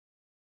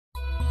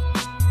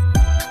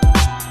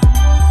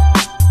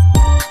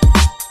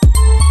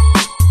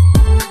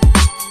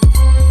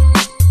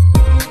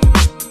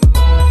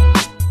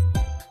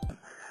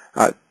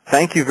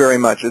thank you very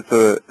much. It's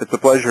a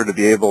pleasure to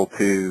be able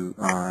to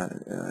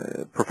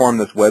perform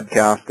this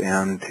webcast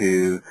and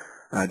to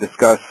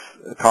discuss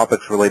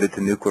topics related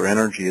to nuclear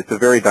energy. It's a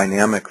very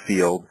dynamic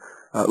field.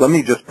 Let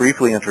me just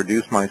briefly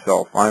introduce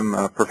myself. I'm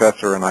a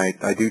professor, and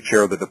I do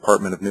chair the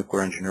Department of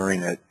Nuclear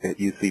Engineering at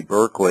UC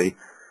Berkeley,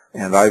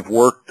 and I've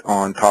worked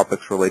on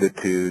topics related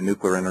to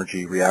nuclear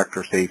energy,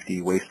 reactor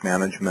safety, waste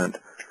management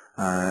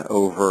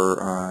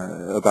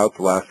over about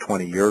the last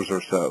 20 years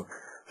or so.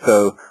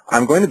 So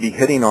I'm going to be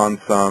hitting on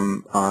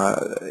some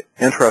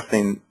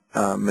interesting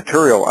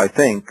material, I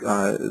think,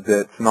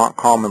 that's not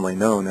commonly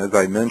known. As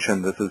I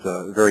mentioned, this is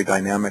a very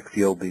dynamic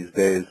field these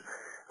days.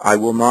 I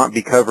will not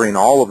be covering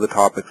all of the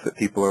topics that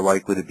people are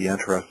likely to be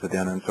interested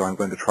in, and so I'm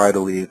going to try to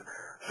leave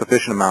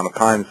sufficient amount of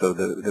time so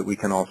that we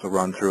can also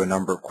run through a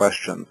number of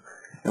questions.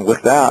 And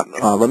with that,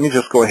 let me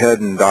just go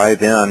ahead and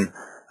dive in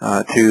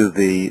to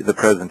the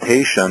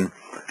presentation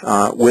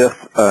with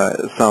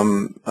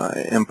some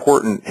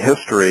important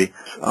history.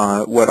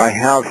 What I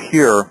have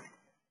here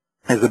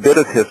is a bit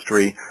of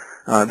history.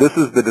 This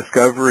is the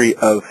discovery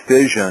of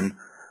fission.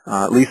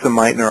 Lisa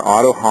Meitner,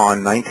 Otto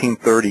Hahn,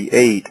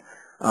 1938,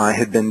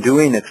 had been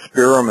doing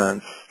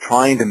experiments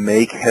trying to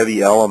make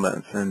heavy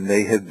elements, and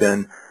they had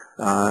been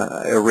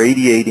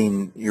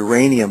irradiating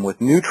uranium with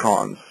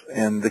neutrons,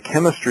 and the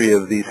chemistry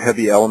of these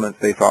heavy elements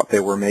they thought they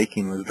were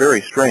making was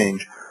very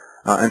strange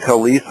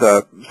until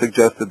Lisa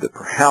suggested that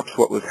perhaps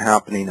what was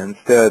happening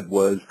instead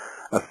was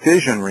a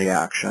fission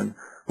reaction,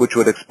 which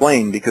would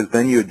explain, because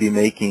then you would be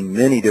making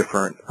many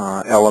different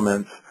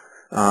elements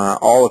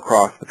all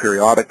across the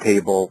periodic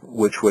table,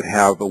 which would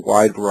have a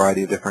wide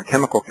variety of different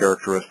chemical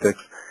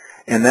characteristics.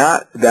 And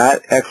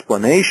that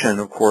explanation,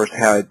 of course,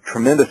 had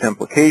tremendous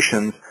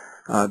implications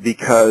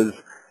because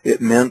it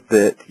meant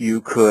that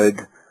you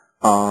could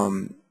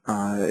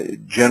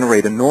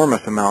generate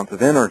enormous amounts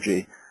of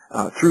energy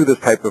through this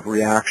type of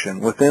reaction.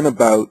 Within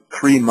about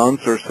 3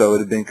 months or so, it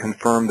had been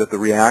confirmed that the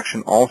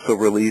reaction also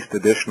released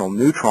additional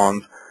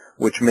neutrons,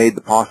 which made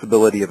the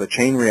possibility of a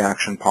chain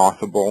reaction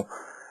possible.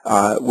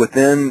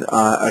 Within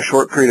a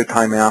short period of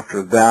time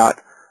after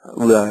that,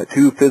 the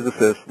two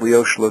physicists,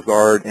 Leo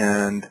Szilard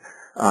and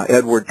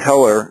Edward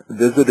Teller,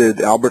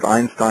 visited Albert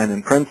Einstein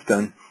in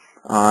Princeton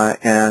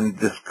and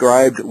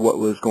described what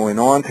was going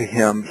on to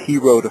him. He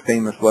wrote a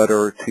famous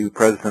letter to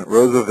President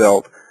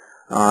Roosevelt,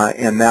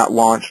 and that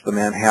launched the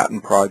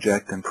Manhattan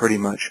Project and pretty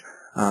much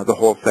the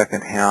whole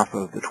second half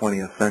of the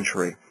 20th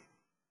century.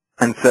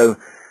 And so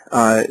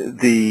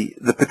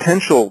the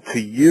potential to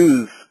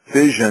use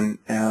fission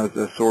as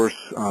a source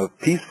of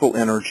peaceful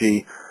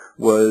energy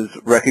was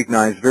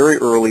recognized very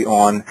early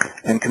on,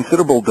 and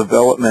considerable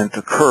development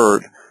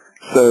occurred.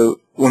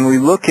 So when we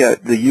look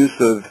at the use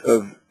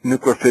of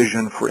nuclear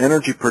fission for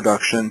energy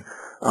production,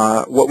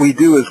 what we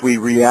do is we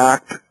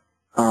react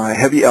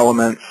heavy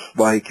elements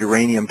like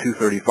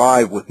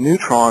uranium-235 with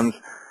neutrons.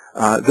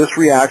 This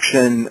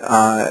reaction,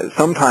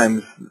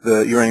 sometimes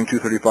the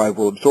uranium-235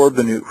 will absorb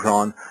the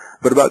neutron,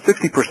 but about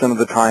 60% of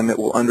the time it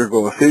will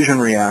undergo a fission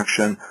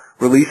reaction,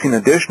 releasing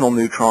additional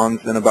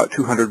neutrons and about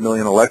 200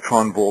 million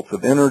electron volts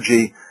of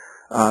energy.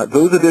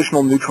 Those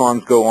additional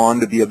neutrons go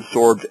on to be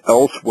absorbed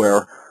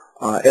elsewhere.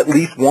 At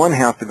least one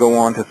has to go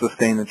on to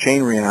sustain the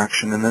chain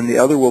reaction, and then the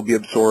other will be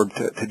absorbed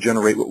to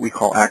generate what we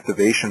call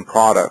activation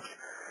products.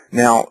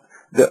 Now,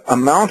 the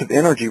amount of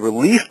energy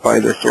released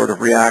by this sort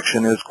of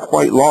reaction is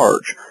quite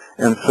large.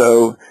 And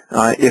so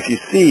if you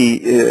see,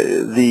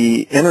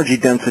 the energy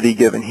density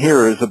given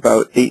here is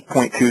about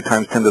 8.2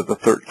 times 10 to the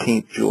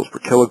 13th joules per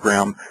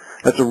kilogram.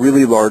 That's a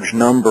really large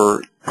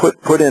number.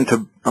 Put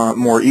into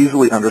more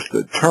easily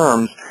understood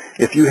terms,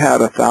 if you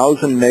had a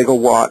 1,000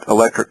 megawatt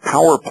electric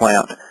power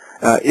plant,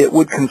 it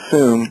would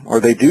consume, or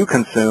they do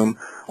consume,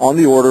 on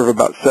the order of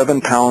about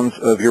 7 pounds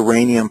of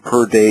uranium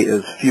per day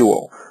as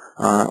fuel,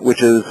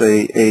 which is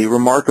a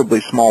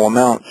remarkably small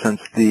amount, since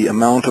the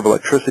amount of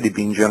electricity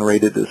being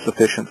generated is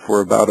sufficient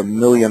for about 1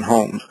 million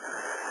homes.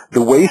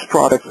 The waste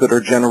products that are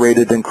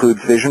generated include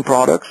fission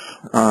products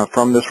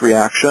from this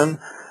reaction,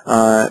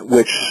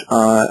 which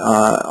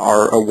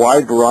are a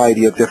wide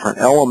variety of different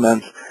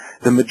elements.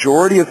 The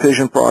majority of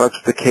fission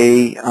products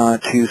decay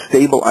to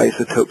stable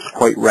isotopes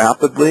quite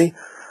rapidly.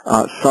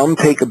 Some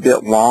take a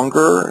bit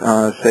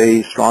longer,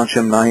 say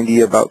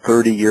strontium-90 about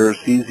 30 years,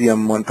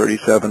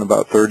 cesium-137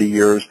 about 30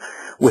 years.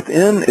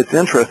 It's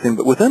interesting,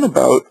 but within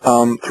about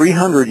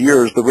 300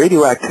 years, the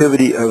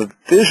radioactivity of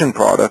fission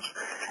products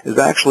is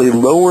actually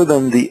lower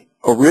than the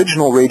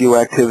original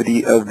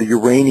radioactivity of the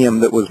uranium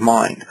that was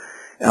mined.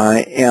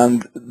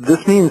 And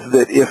this means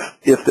that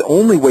if the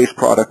only waste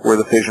product were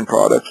the fission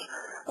products,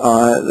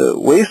 the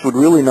waste would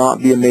really not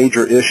be a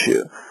major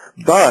issue.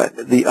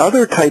 But the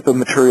other type of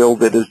material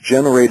that is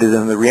generated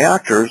in the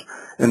reactors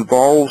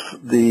involves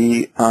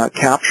the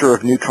capture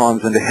of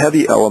neutrons into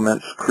heavy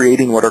elements,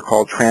 creating what are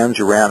called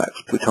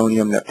transuranics,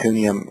 plutonium,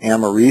 neptunium,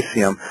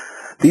 americium.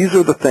 These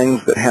are the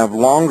things that have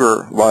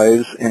longer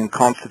lives and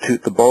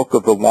constitute the bulk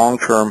of the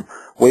long-term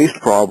waste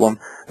problem.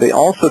 They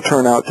also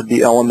turn out to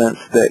be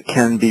elements that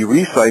can be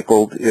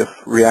recycled if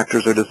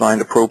reactors are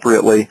designed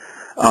appropriately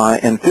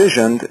and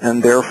fissioned,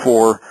 and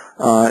therefore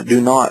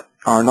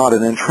are not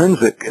an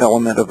intrinsic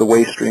element of the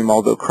waste stream,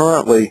 although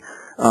currently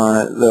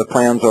the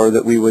plans are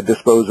that we would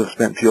dispose of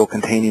spent fuel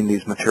containing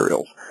these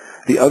materials.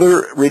 The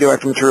other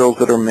radioactive materials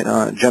that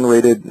are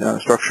generated,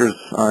 structures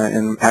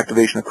and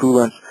activation of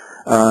coolants,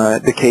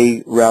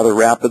 decay rather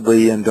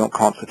rapidly and don't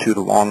constitute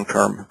a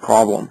long-term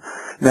problem.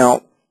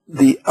 Now,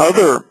 the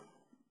other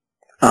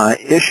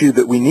issue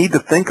that we need to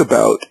think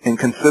about in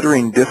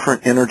considering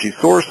different energy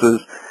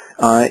sources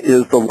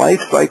is the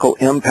life cycle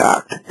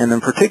impact, and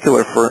in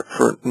particular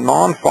for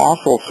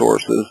non-fossil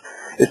sources,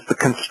 it's the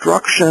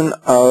construction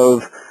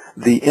of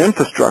the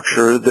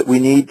infrastructure that we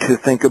need to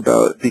think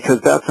about,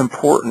 because that's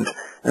important.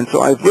 And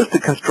so I've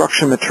listed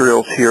construction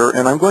materials here,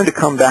 and I'm going to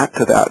come back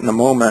to that in a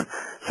moment,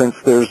 since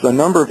there's a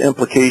number of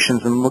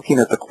implications in looking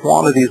at the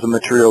quantities of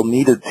material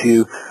needed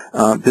to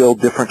build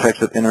different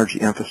types of energy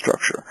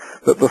infrastructure.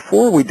 But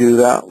before we do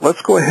that,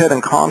 let's go ahead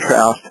and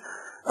contrast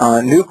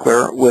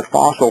nuclear with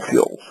fossil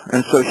fuels.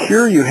 And so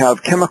here you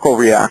have chemical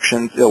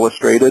reactions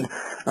illustrated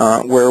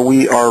where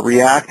we are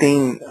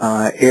reacting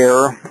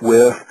air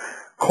with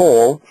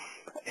coal,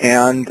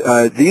 and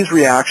these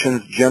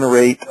reactions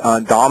generate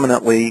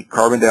dominantly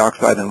carbon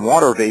dioxide and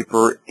water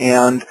vapor,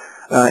 and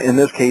in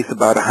this case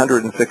about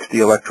 160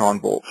 electron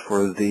volts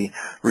for the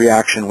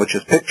reaction which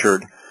is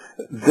pictured.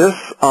 This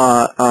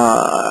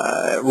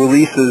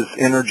releases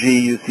energy,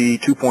 you see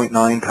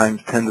 2.9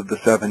 times 10 to the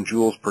 7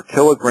 joules per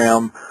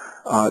kilogram.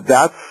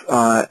 That's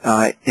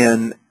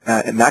in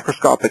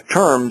macroscopic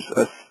terms,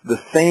 the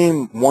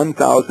same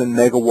 1,000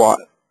 megawatt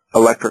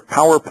electric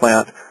power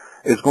plant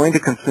is going to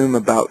consume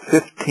about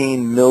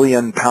 15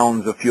 million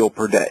pounds of fuel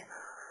per day.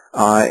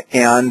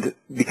 And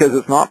because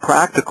it's not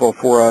practical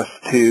for us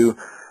to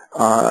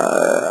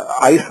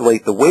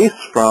isolate the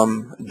waste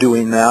from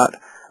doing that,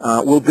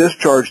 we'll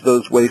discharge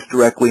those wastes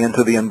directly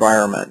into the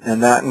environment.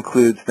 And that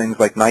includes things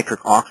like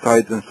nitric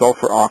oxides and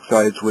sulfur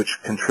oxides, which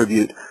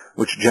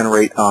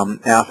generate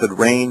acid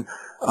rain,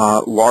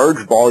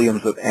 large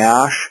volumes of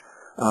ash,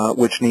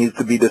 which needs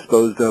to be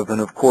disposed of, and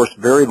of course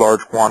very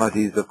large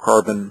quantities of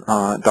carbon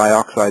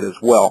dioxide as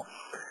well.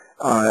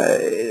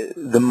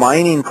 The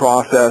mining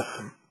process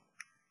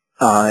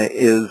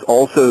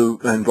also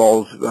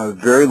involves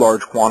very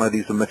large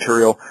quantities of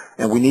material,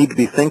 and we need to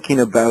be thinking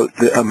about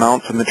the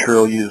amounts of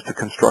material used to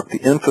construct the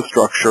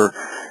infrastructure.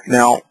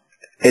 Now,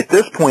 at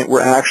this point,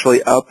 we're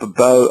actually up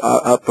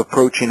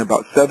approaching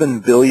about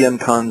 7 billion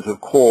tons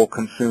of coal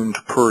consumed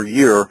per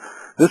year.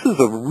 This is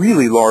a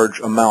really large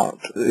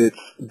amount. It's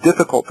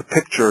difficult to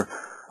picture,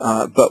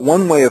 but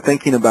one way of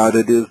thinking about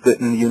it is that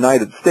in the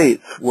United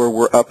States, where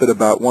we're up at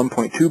about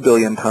 1.2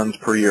 billion tons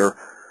per year,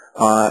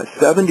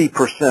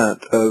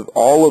 70% of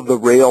all of the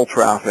rail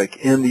traffic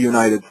in the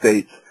United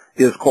States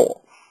is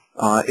coal.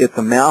 It's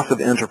a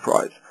massive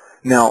enterprise.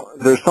 Now,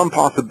 there's some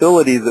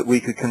possibility that we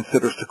could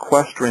consider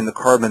sequestering the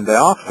carbon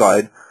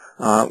dioxide,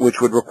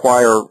 which would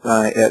require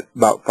at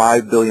about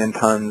 5 billion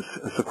tons,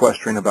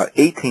 sequestering about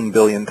 18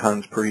 billion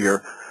tons per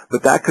year,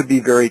 but that could be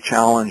very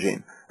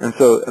challenging. And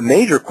so a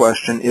major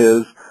question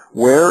is,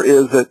 where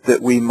is it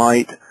that we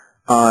might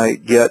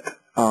get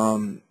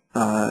an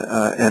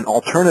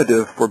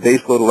alternative for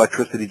baseload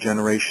electricity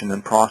generation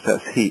and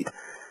process heat?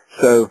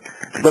 So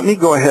let me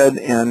go ahead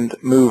and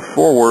move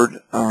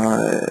forward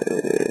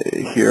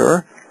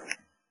here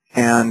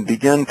and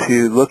begin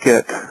to look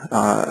at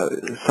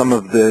some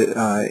of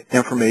the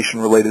information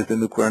related to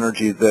nuclear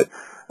energy that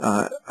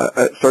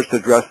starts to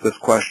address this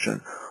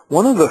question.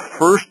 One of the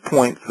first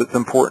points that's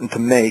important to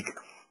make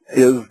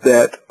is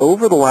that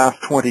over the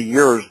last 20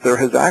 years, there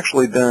has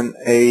actually been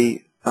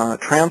a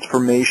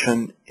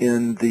transformation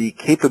in the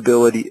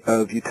capability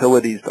of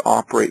utilities to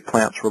operate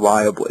plants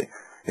reliably.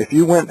 If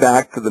you went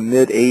back to the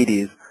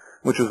mid-'80s,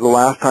 which was the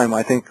last time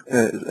I think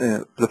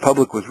the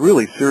public was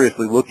really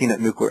seriously looking at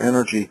nuclear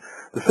energy,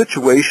 the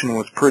situation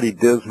was pretty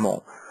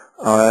dismal.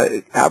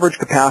 Average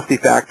capacity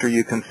factor,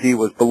 you can see,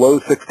 was below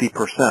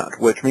 60%,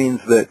 which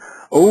means that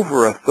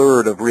over a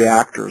third of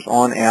reactors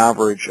on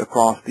average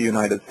across the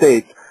United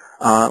States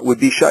would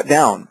be shut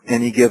down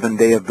any given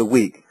day of the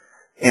week.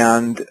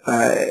 And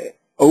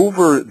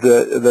over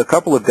the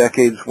couple of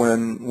decades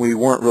when we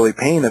weren't really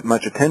paying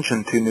much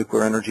attention to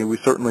nuclear energy, we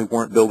certainly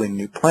weren't building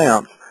new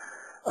plants,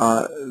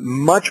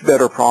 much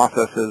better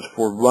processes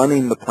for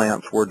running the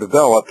plants were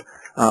developed,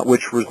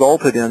 which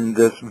resulted in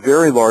this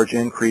very large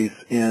increase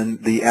in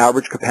the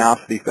average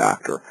capacity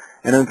factor.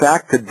 And in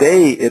fact,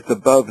 today it's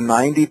above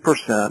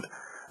 90%.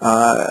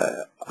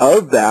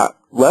 Of that,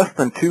 less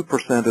than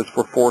 2% is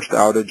for forced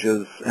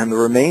outages, and the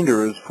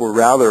remainder is for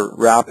rather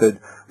rapid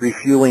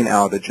refueling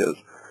outages.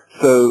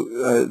 So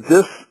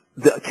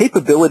the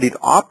capability to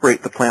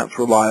operate the plants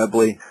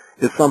reliably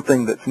is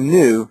something that's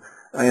new,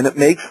 and it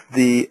makes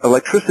the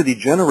electricity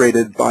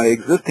generated by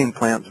existing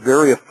plants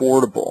very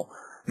affordable.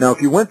 Now,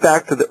 if you went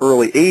back to the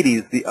early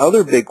 80s, the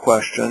other big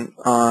question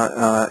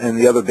and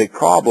the other big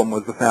problem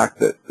was the fact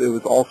that it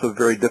was also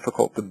very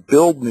difficult to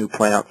build new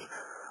plants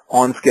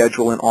on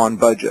schedule and on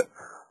budget.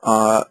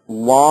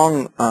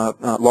 Large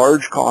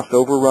cost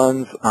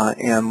overruns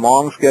and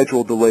long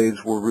schedule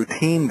delays were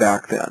routine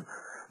back then.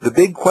 The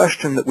big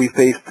question that we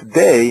face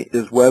today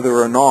is whether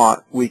or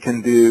not we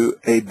can do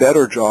a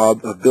better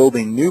job of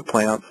building new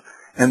plants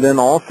and then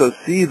also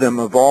see them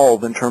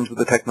evolve in terms of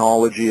the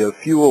technology of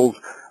fuels,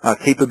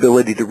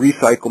 capability to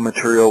recycle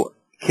material,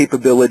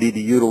 capability to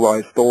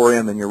utilize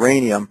thorium and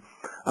uranium,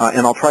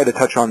 and I'll try to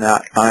touch on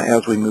that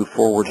as we move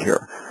forward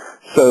here.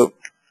 So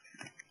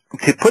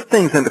to put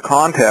things into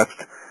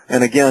context,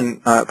 and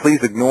again,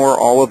 please ignore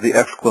all of the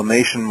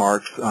exclamation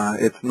marks.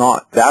 It's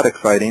not that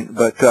exciting,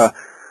 but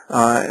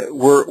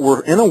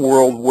we're in a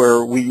world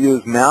where we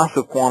use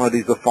massive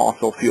quantities of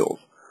fossil fuels,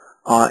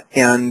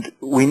 and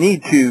we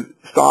need to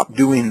stop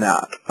doing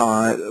that.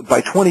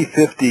 By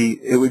 2050,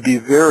 it would be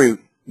very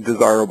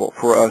desirable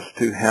for us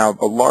to have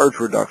a large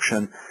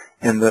reduction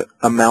in the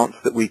amounts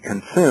that we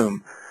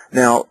consume.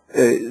 Now,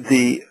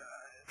 the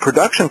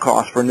production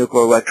cost for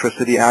nuclear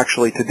electricity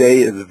actually today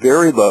is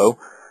very low,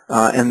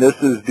 and this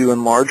is due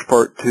in large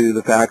part to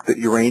the fact that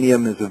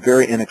uranium is a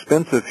very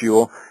inexpensive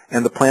fuel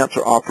and the plants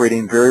are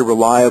operating very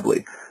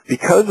reliably.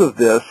 Because of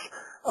this,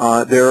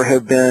 there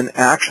have been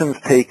actions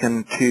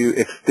taken to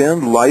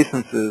extend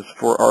licenses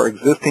for our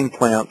existing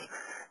plants,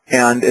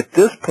 and at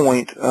this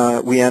point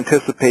we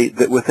anticipate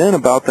that within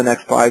about the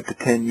next 5 to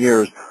 10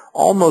 years,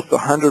 almost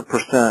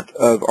 100%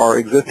 of our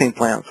existing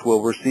plants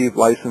will receive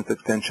license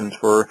extensions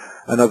for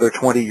another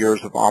 20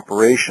 years of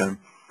operation.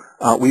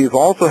 We've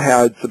also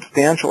had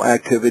substantial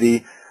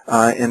activity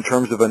in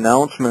terms of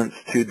announcements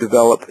to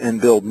develop and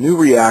build new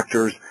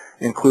reactors,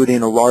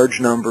 including a large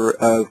number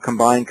of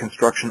combined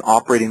construction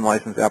operating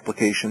license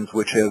applications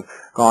which have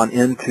gone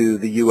into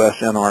the U.S.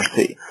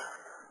 NRC.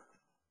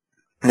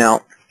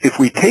 Now, if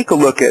we take a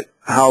look at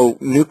how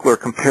nuclear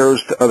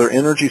compares to other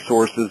energy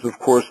sources, of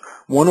course,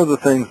 one of the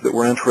things that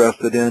we're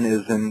interested in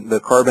is in the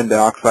carbon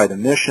dioxide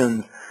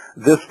emissions.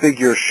 This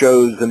figure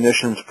shows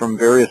emissions from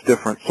various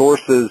different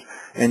sources,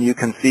 and you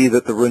can see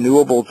that the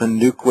renewables in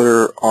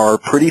nuclear are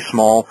pretty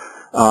small.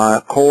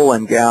 Coal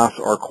and gas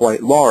are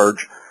quite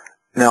large.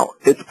 Now,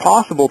 it's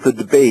possible to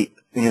debate,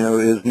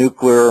 is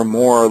nuclear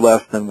more or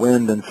less than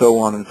wind and so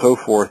on and so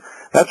forth.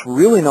 That's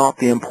really not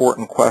the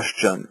important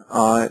question.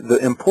 The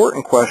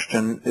important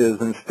question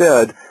is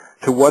instead,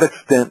 to what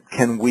extent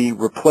can we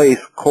replace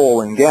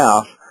coal and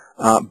gas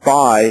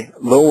by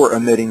lower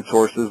emitting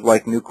sources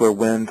like nuclear,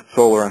 wind,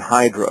 solar, and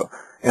hydro.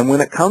 And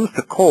when it comes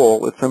to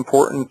coal, it's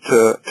important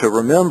to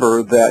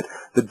remember that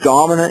the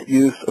dominant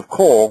use of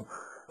coal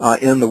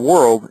in the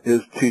world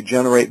is to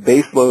generate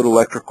baseload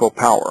electrical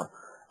power.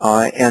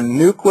 And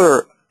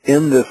nuclear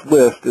in this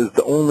list is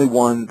the only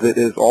one that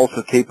is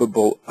also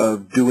capable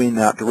of doing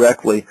that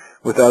directly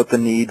without the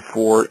need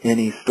for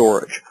any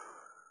storage.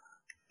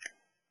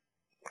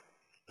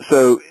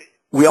 So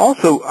we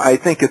also, I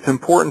think it's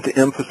important to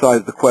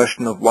emphasize the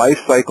question of life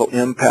cycle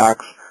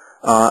impacts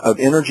of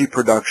energy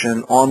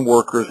production on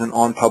workers and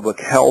on public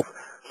health.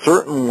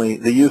 Certainly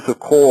the use of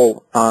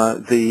coal,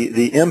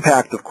 the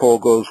impact of coal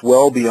goes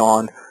well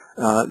beyond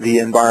the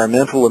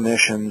environmental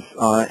emissions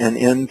and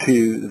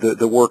into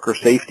the worker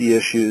safety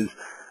issues.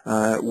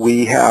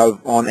 We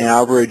have on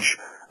average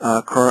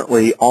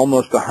currently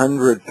almost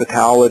 100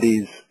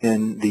 fatalities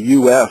in the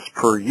U.S.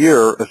 per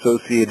year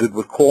associated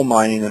with coal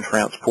mining and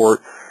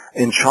transport.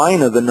 In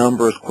China, the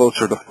number is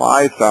closer to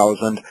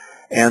 5,000,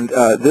 and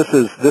this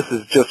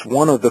is just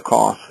one of the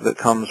costs that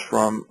comes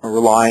from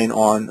relying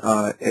on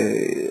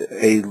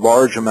a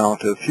large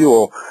amount of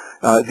fuel.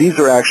 These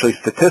are actually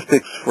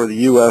statistics for the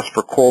U.S.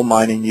 for coal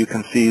mining. You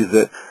can see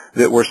that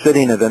we're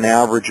sitting at an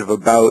average of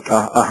about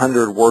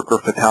 100 worker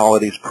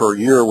fatalities per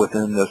year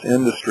within this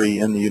industry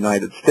in the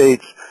United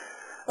States.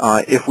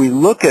 If we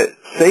look at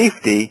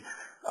safety,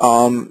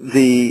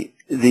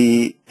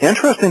 the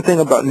interesting thing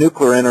about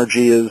nuclear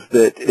energy is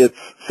that its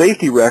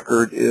safety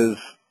record is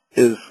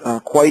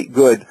quite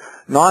good,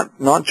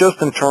 not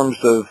just in terms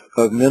of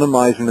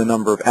minimizing the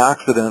number of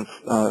accidents,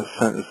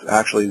 since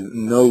actually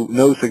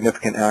no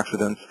significant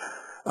accidents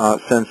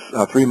since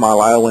 3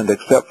 Mile Island,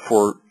 except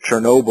for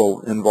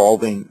Chernobyl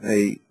involving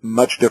a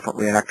much different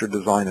reactor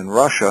design in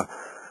Russia.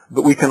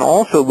 But we can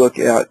also look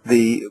at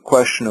the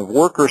question of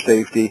worker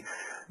safety.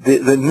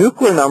 The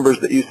nuclear numbers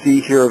that you see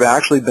here have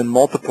actually been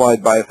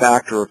multiplied by a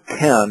factor of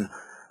 10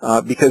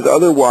 because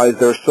otherwise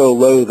they're so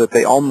low that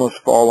they almost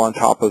fall on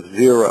top of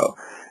zero.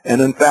 And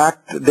in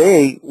fact,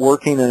 today,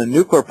 working in a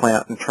nuclear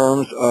plant in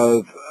terms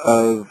of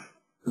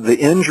the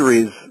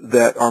injuries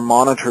that are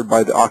monitored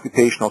by the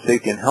Occupational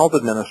Safety and Health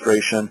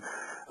Administration,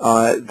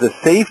 the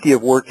safety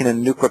of working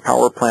in nuclear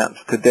power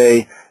plants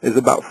today is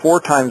about 4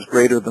 times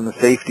greater than the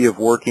safety of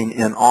working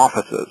in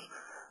offices.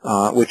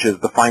 Which is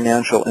the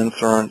financial,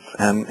 insurance,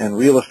 and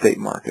real estate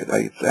market.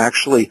 It's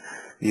actually,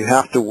 you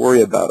have to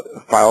worry about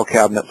file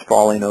cabinets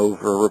falling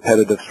over,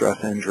 repetitive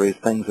stress injuries,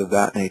 things of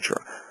that nature.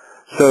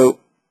 So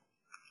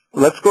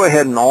let's go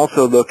ahead and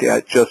also look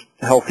at just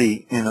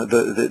healthy,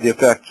 the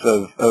effects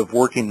of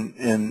working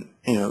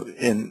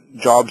in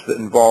jobs that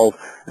involve,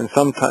 in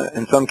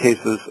some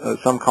cases,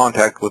 some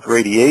contact with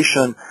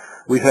radiation.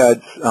 We've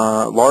had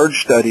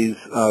large studies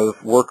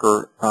of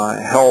worker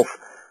health.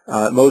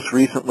 Most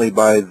recently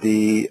by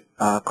the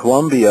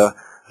Columbia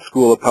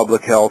School of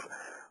Public Health,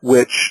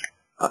 which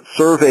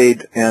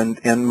surveyed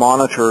and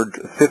monitored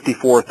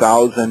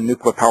 54,000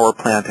 nuclear power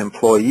plant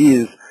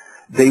employees,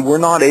 they were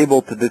not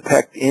able to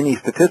detect any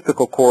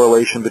statistical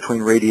correlation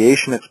between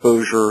radiation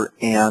exposure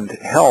and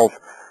health.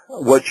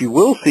 What you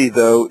will see,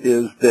 though,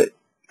 is that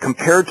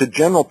compared to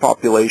general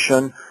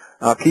population,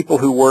 people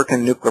who work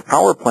in nuclear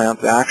power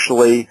plants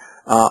actually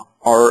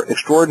are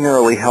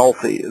extraordinarily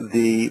healthy.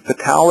 The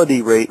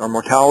fatality rate or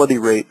mortality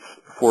rates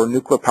for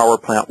nuclear power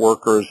plant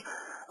workers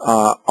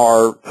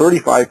are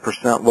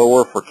 35%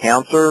 lower for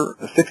cancer,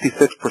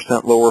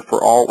 66% lower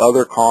for all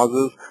other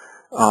causes,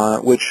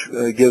 which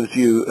gives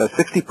you a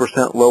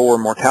 60% lower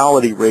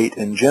mortality rate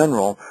in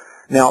general.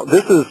 Now,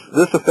 this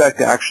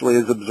effect actually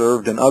is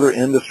observed in other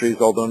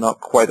industries, although not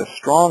quite as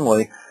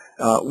strongly.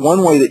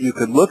 One way that you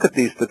could look at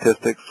these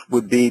statistics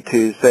would be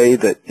to say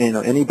that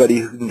anybody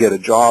who can get a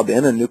job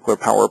in a nuclear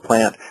power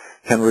plant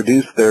can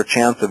reduce their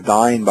chance of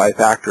dying by a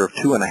factor of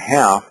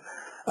 2.5.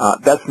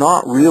 That's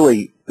not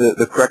really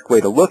the correct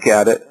way to look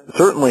at it.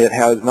 Certainly it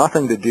has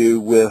nothing to do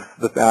with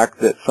the fact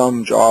that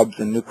some jobs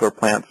in nuclear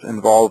plants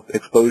involve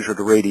exposure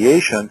to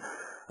radiation,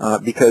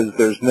 because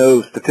there's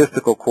no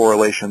statistical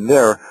correlation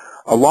there.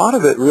 A lot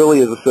of it really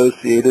is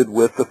associated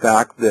with the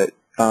fact that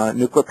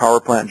nuclear power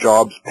plant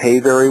jobs pay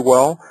very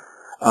well,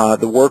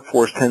 the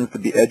workforce tends to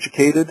be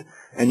educated,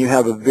 and you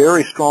have a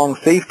very strong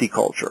safety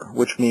culture,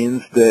 which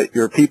means that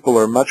your people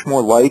are much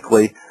more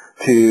likely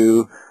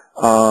to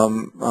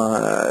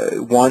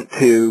want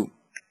to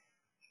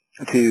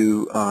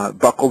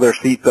buckle their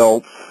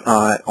seatbelts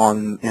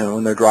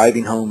when they're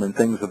driving home and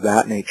things of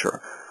that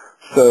nature.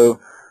 So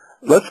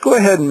let's go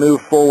ahead and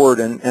move forward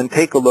and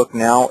take a look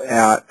now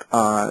at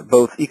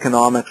both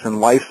economics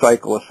and life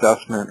cycle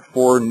assessment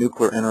for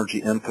nuclear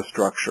energy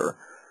infrastructure.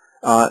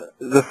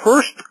 The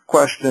first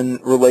question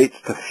relates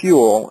to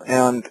fuel,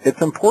 and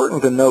it's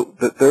important to note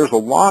that there's a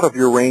lot of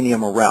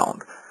uranium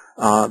around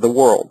the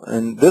world.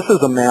 And this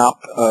is a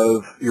map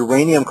of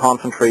uranium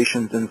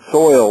concentrations in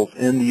soils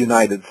in the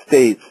United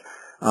States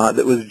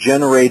that was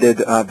generated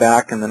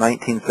back in the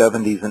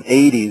 1970s and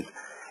 80s.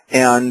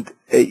 And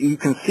you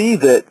can see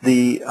that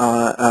the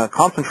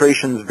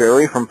concentrations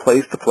vary from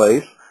place to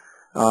place.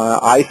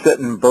 I sit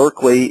in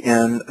Berkeley,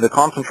 and the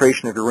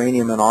concentration of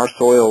uranium in our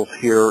soils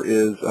here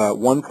is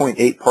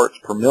 1.8 parts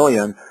per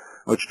million,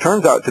 which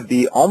turns out to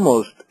be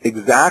almost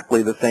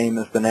exactly the same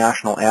as the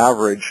national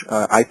average.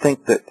 I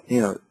think that,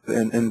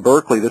 in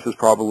Berkeley, this is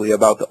probably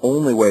about the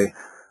only way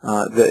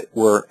that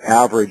we're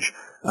average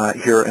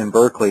here in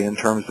Berkeley in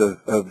terms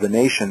of the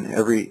nation.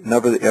 Every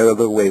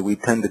other way, we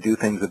tend to do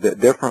things a bit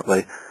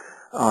differently.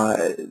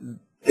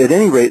 At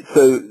any rate,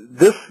 so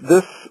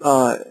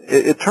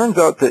it turns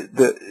out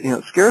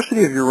that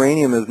scarcity of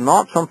uranium is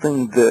not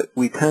something that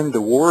we tend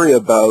to worry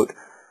about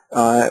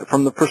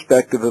from the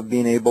perspective of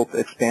being able to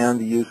expand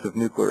the use of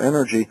nuclear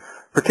energy,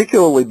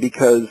 particularly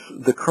because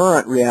the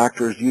current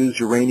reactors use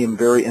uranium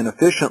very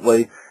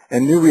inefficiently,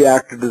 and new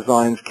reactor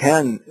designs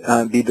can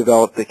be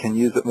developed that can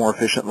use it more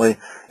efficiently,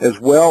 as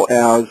well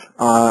as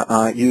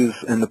use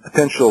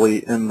potentially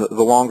in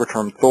the longer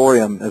term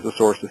thorium as a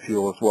source of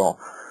fuel as well.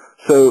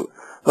 So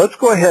let's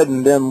go ahead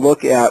and then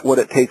look at what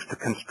it takes to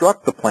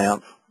construct the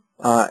plants.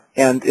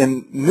 And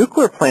in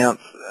nuclear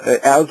plants,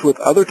 as with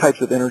other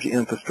types of energy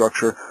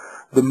infrastructure,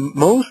 the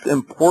most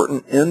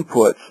important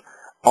inputs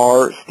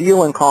are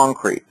steel and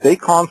concrete. They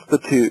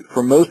constitute,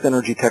 for most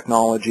energy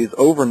technologies,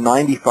 over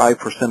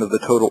 95% of the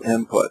total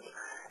inputs.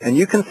 And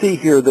you can see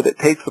here that it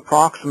takes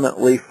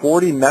approximately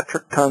 40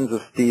 metric tons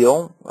of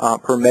steel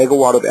per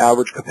megawatt of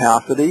average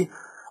capacity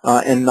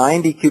and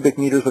 90 cubic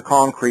meters of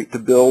concrete to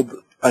build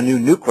a new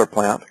nuclear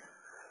plant.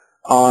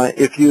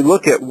 If you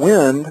look at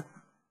wind,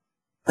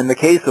 in the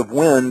case of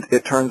wind,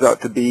 it turns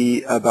out to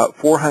be about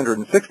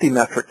 460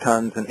 metric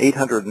tons and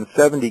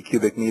 870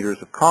 cubic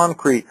meters of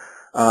concrete,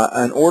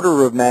 an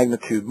order of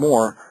magnitude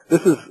more.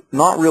 This is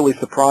not really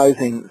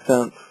surprising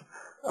since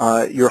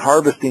you're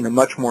harvesting a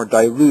much more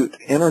dilute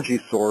energy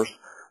source.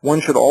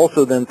 One should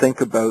also then think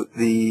about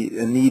the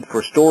need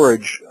for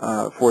storage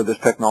for this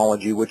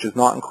technology, which is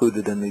not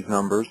included in these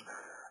numbers.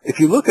 If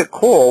you look at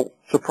coal,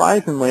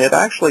 surprisingly, it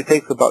actually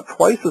takes about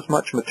twice as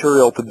much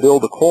material to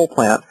build a coal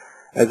plant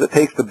as it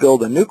takes to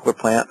build a nuclear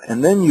plant,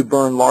 and then you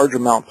burn large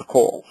amounts of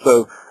coal.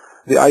 So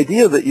the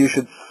idea that you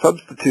should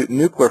substitute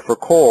nuclear for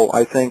coal,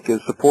 I think,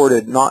 is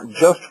supported not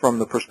just from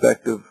the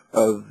perspective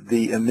of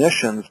the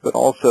emissions, but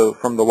also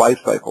from the life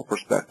cycle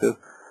perspective.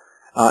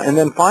 And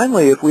then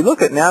finally, if we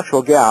look at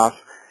natural gas,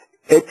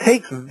 it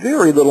takes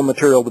very little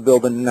material to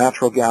build a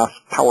natural gas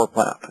power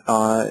plant.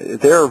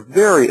 They're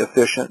very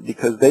efficient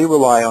because they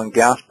rely on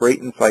gas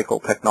Brayton cycle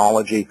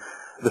technology,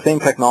 the same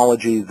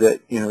technology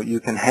that you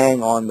can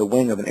hang on the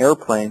wing of an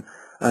airplane,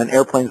 and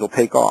airplanes will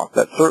take off.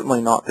 That's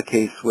certainly not the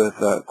case with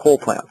coal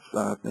plants.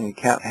 You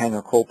can't hang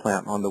a coal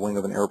plant on the wing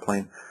of an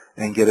airplane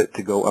and get it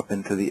to go up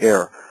into the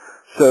air.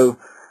 So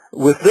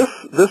with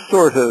this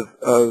sort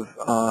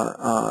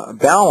of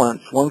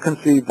balance, one can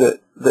see that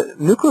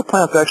nuclear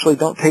plants actually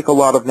don't take a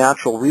lot of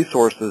natural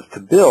resources to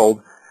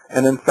build,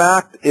 and in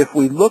fact, if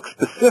we look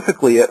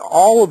specifically at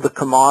all of the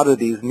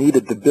commodities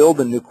needed to build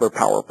a nuclear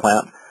power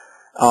plant,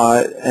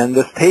 And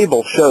this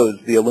table shows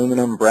the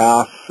aluminum,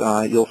 brass.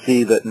 You'll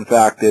see that, in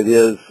fact, it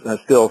is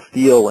still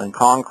steel and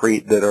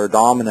concrete that are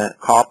dominant.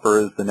 Copper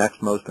is the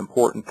next most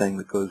important thing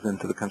that goes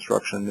into the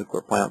construction of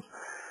nuclear plants.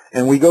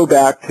 And we go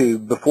back to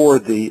before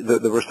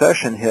the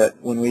recession hit,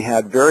 when we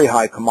had very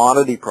high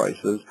commodity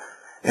prices,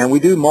 and we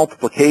do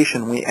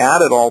multiplication, we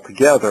add it all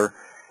together.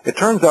 It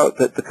turns out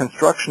that the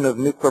construction of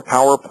nuclear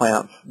power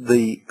plants,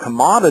 the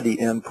commodity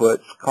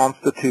inputs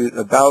constitute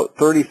about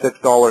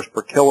 $36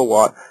 per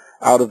kilowatt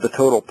out of the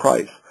total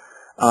price.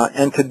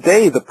 And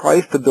today, the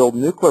price to build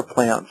nuclear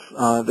plants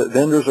that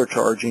vendors are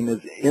charging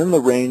is in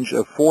the range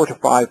of $4,000 to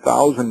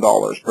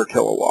 $5,000 per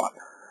kilowatt,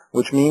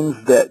 which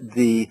means that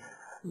the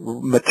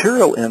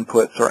material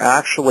inputs are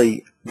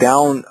actually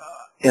down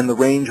in the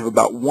range of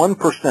about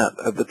 1%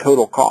 of the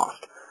total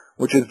cost,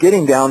 which is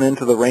getting down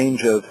into the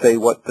range of, say,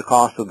 what the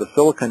cost of the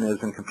silicon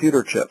is in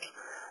computer chips.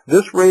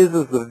 This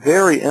raises the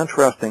very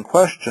interesting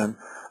question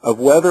of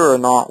whether or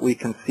not we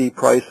can see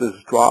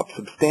prices drop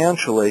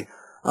substantially,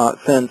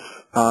 since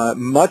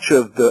much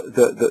of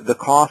the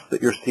cost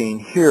that you're seeing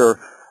here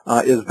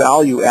is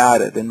value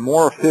added, and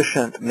more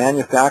efficient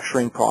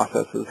manufacturing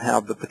processes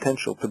have the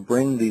potential to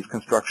bring these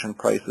construction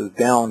prices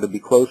down to be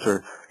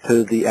closer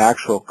to the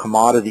actual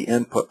commodity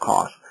input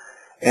costs.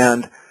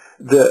 And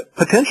the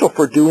potential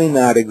for doing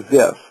that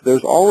exists.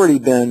 There's already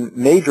been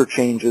major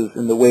changes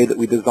in the way that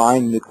we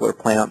design nuclear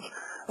plants.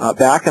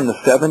 Back in the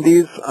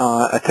 70s,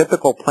 a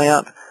typical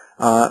plant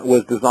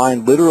was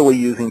designed literally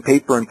using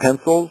paper and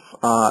pencils,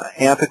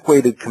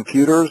 antiquated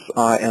computers,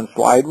 and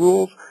slide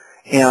rules.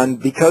 And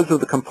because of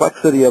the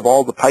complexity of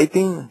all the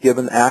piping,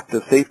 given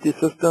active safety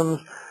systems,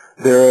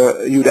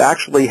 you'd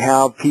actually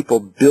have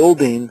people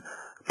building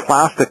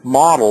plastic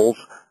models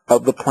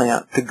of the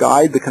plant to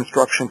guide the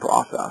construction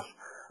process.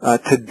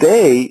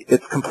 Today,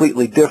 it's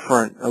completely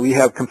different. We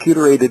have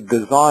computer-aided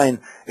design.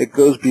 It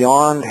goes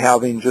beyond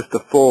having just a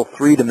full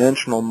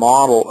three-dimensional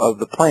model of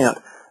the plant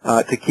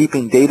to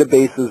keeping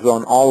databases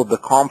on all of the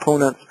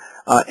components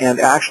and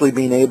actually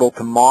being able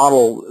to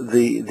model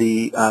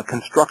the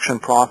construction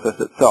process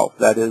itself,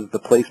 that is, the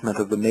placement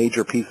of the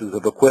major pieces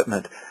of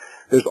equipment.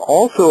 There's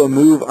also a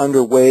move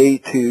underway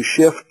to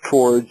shift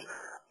towards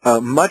a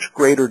much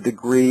greater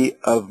degree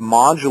of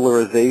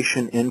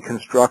modularization in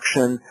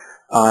construction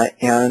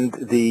and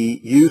the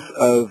use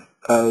of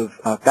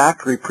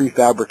factory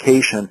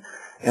prefabrication.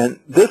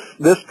 And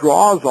this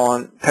draws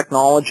on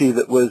technology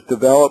that was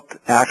developed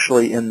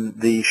actually in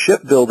the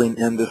shipbuilding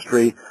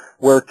industry,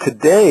 where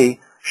today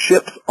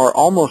ships are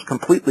almost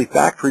completely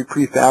factory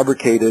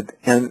prefabricated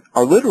and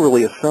are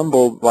literally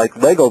assembled like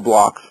Lego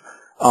blocks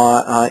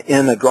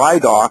in a dry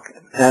dock.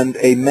 And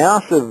a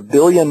massive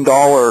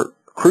billion-dollar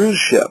cruise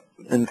ship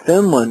in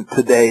Finland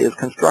today is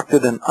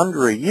constructed in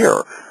under a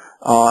year.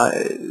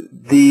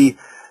 The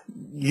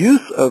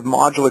use of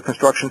modular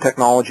construction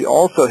technology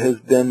also has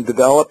been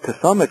developed to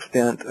some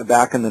extent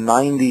back in the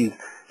 90s.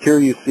 Here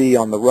you see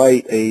on the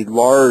right a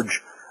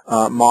large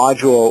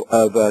module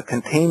of a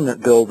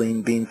containment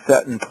building being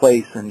set in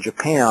place in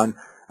Japan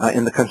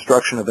in the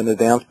construction of an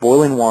advanced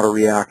boiling water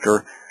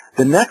reactor.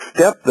 The next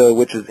step, though,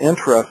 which is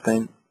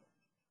interesting,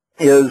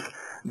 is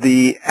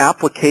the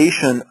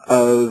application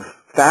of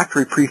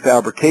factory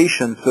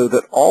prefabrication so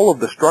that all of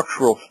the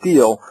structural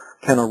steel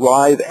can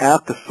arrive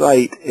at the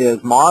site as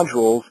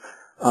modules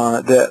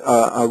that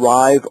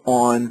arrive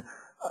on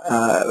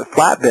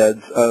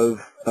flatbeds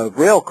of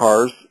rail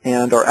cars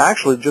and are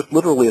actually just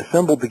literally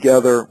assembled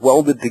together,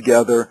 welded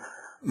together.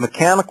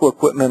 Mechanical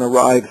equipment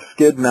arrives,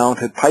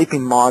 skid-mounted,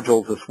 piping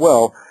modules as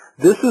well.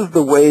 This is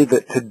the way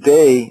that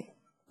today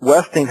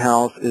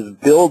Westinghouse is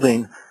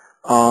building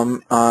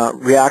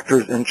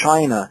reactors in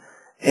China.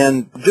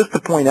 And just to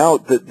point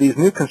out that these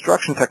new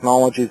construction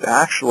technologies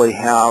actually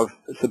have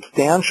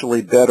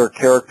substantially better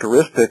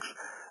characteristics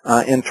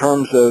in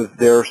terms of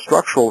their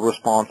structural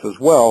response as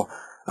well.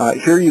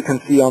 Here you can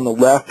see on the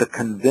left a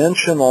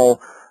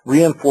conventional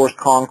reinforced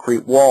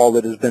concrete wall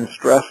that has been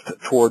stressed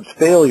towards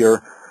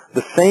failure.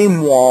 The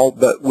same wall,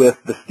 but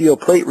with the steel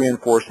plate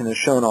reinforcing, is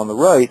shown on the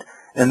right.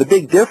 And the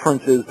big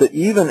difference is that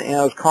even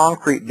as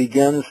concrete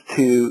begins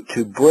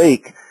to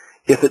break,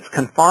 if it's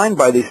confined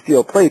by these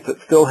steel plates,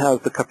 it still has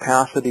the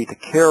capacity to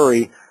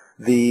carry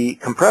the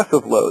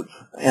compressive loads.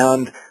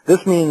 And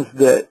this means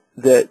that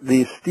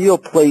these steel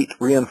plate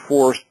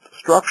reinforced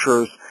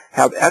structures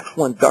have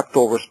excellent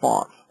ductile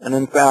response. And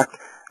in fact,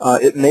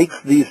 it makes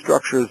these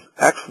structures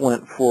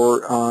excellent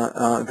for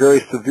very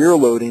severe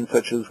loading,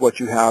 such as what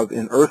you have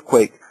in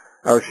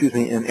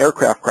in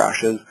aircraft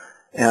crashes.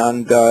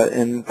 And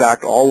in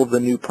fact, all of the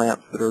new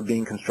plants that are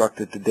being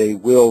constructed today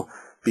will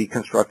be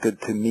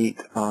constructed to meet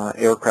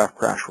aircraft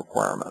crash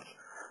requirements.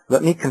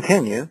 Let me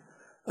continue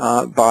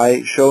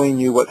by showing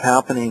you what's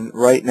happening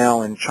right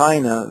now in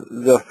China.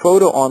 The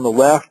photo on the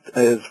left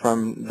is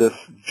from this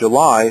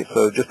July,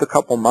 so just a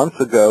couple months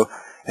ago,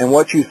 and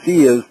what you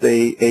see is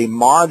a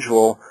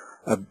module,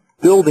 a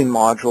building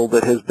module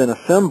that has been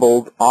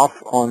assembled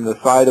off on the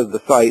side of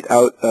the site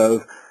out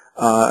of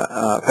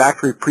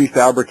factory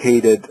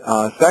prefabricated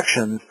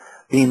sections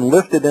being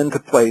lifted into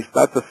place.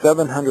 That's a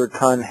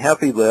 700-ton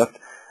heavy lift.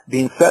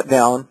 being set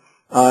down,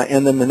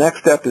 and then the next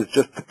step is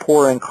just to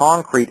pour in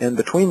concrete in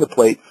between the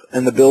plates,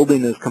 and the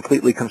building is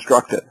completely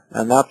constructed.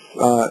 And that's,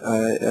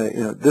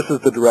 this is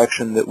the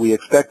direction that we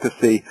expect to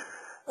see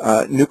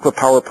nuclear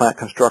power plant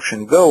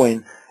construction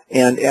going.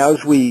 And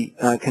as we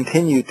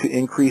continue to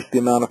increase the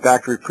amount of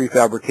factory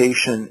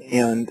prefabrication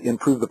and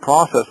improve the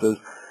processes,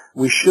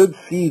 we should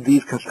see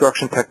these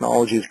construction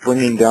technologies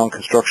bringing down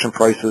construction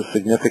prices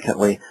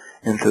significantly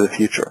into the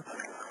future.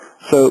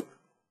 So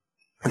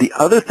the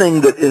other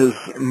thing that is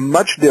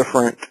much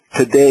different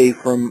today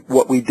from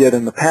what we did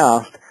in the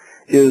past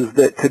is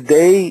that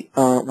today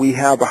we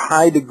have a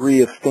high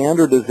degree of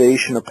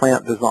standardization of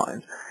plant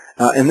designs.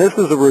 And this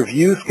is a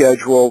review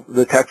schedule.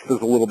 The text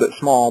is a little bit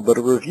small, but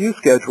a review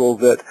schedule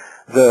that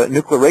the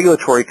Nuclear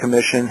Regulatory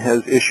Commission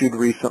has issued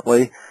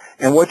recently.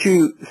 And what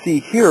you see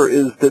here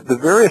is that the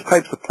various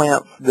types of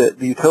plants that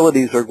the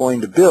utilities are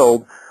going to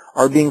build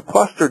are being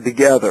clustered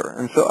together.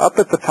 And so up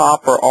at the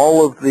top are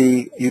all of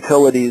the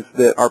utilities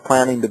that are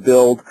planning to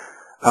build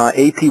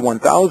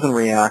AP1000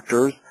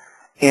 reactors.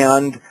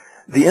 And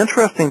the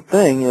interesting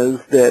thing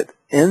is that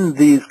in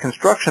these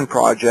construction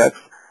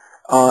projects,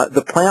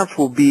 the plants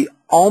will be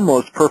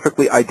almost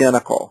perfectly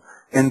identical.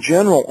 In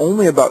general,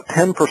 only about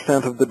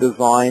 10% of the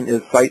design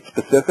is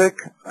site-specific,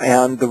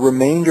 and the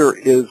remainder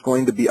is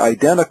going to be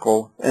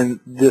identical. And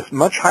this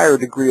much higher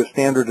degree of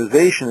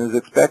standardization is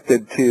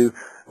expected to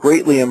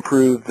greatly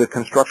improve the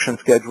construction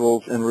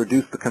schedules and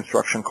reduce the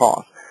construction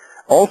costs.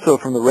 Also,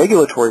 from the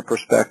regulatory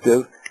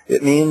perspective,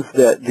 it means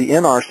that the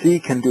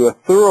NRC can do a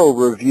thorough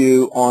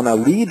review on a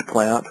lead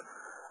plant,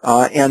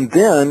 and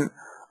then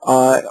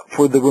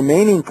for the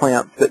remaining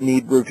plants that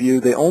need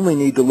review, they only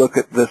need to look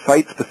at the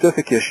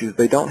site-specific issues.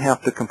 They don't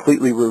have to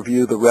completely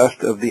review the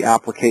rest of the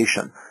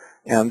application.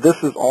 And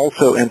this is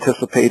also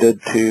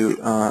anticipated to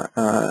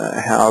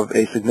have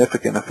a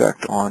significant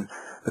effect on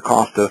the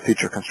cost of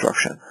future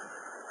construction.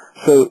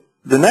 So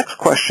the next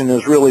question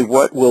is really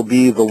what will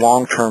be the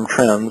long-term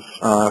trends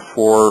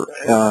for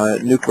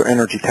nuclear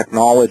energy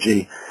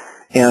technology.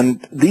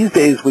 And these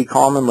days we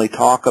commonly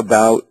talk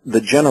about the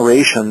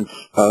generations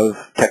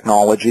of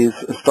technologies,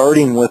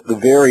 starting with the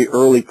very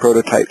early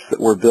prototypes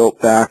that were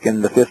built back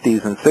in the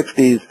 50s and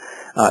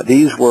 60s.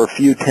 These were a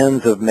few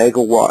tens of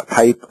megawatt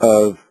type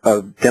of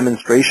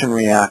demonstration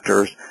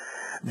reactors.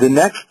 The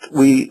next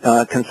we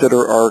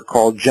consider are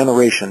called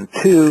Generation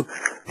 2.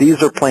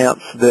 These are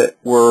plants that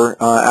were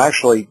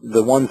actually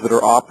the ones that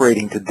are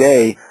operating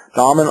today,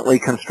 dominantly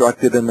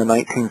constructed in the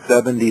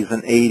 1970s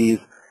and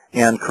 80s,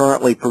 and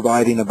currently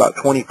providing about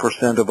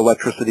 20% of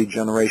electricity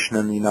generation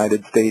in the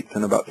United States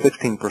and about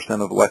 16%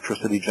 of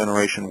electricity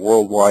generation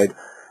worldwide.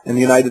 In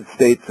the United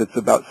States, it's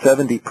about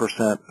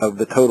 70% of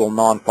the total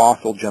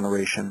non-fossil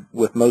generation,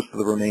 with most of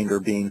the remainder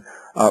being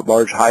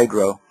large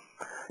hydro.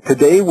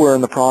 Today, we're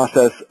in the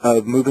process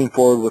of moving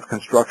forward with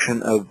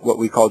construction of what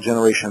we call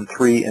Generation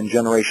 3 and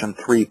Generation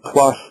 3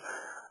 Plus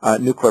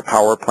nuclear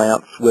power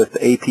plants, with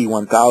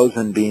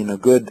AP1000 being a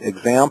good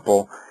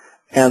example.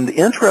 And the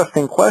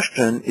interesting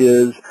question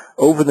is,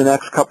 over the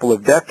next couple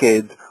of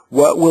decades,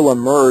 what will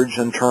emerge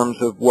in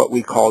terms of what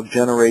we call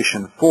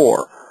Generation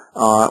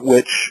 4,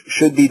 which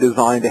should be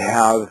designed to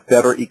have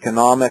better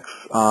economics,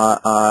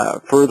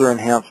 further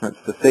enhancements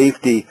to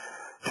safety,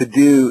 to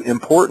do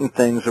important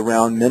things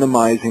around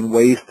minimizing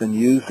waste and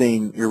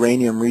using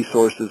uranium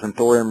resources and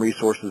thorium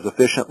resources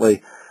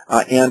efficiently,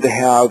 and to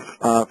have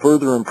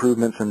further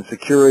improvements in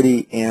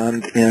security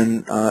and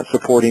in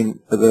supporting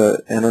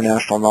the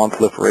international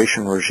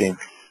non-proliferation regime.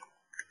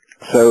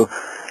 So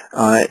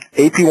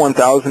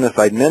AP1000, as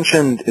I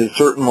mentioned, is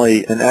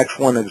certainly an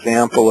excellent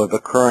example of a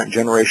current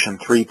Generation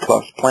 3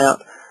 Plus plant.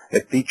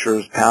 It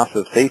features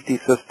passive safety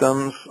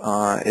systems.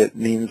 It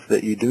means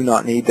that you do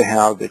not need to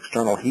have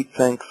external heat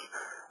sinks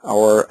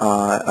or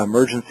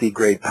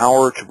emergency-grade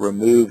power to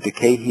remove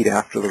decay heat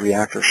after the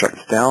reactor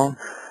shuts down.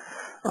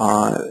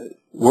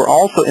 We're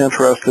also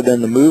interested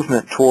in the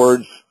movement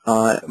towards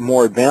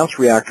more advanced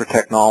reactor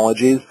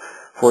technologies.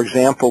 For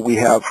example, we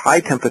have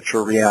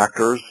high-temperature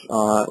reactors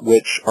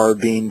which are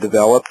being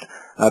developed,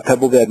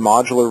 pebble bed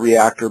modular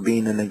reactor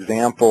being an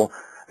example,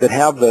 that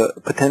have the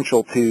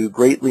potential to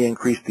greatly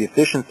increase the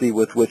efficiency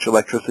with which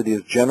electricity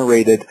is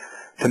generated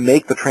to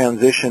make the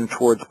transition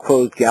towards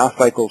closed gas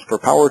cycles for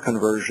power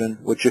conversion,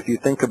 which, if you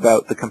think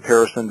about the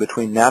comparison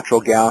between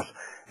natural gas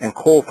and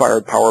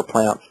coal-fired power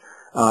plants,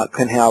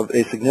 can have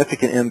a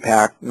significant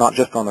impact not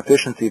just on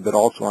efficiency but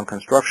also on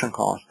construction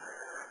costs.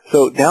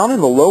 So down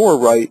in the lower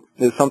right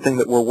is something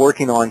that we're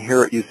working on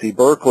here at UC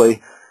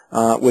Berkeley,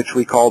 which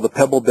we call the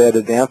pebble bed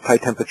advanced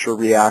high-temperature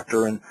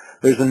reactor, and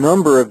there's a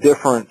number of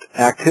different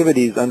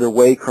activities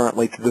underway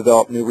currently to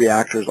develop new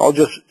reactors. I'll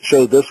just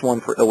show this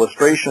one for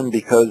illustration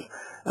because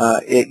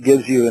it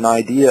gives you an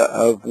idea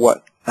of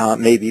what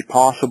may be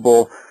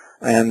possible.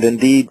 And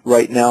indeed,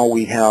 right now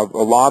we have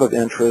a lot of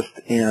interest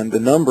and a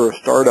number of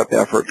startup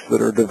efforts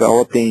that are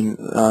developing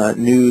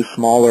new,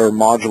 smaller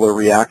modular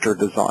reactor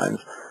designs.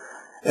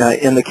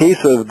 In the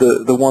case of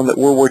the one that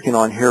we're working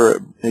on here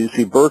at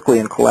UC Berkeley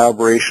in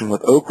collaboration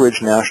with Oak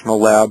Ridge National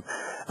Lab,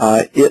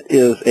 it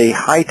is a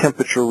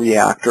high-temperature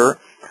reactor.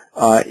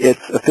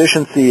 its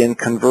efficiency in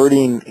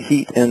converting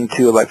heat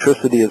into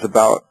electricity is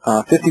about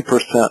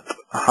 50%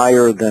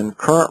 higher than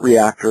current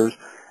reactors,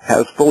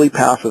 has fully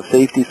passive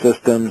safety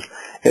systems.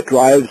 It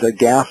drives a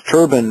gas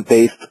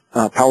turbine-based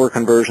power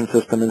conversion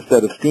system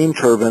instead of steam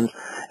turbines,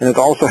 and it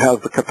also has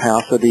the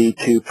capacity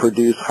to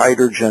produce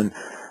hydrogen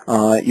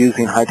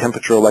using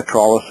high-temperature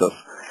electrolysis.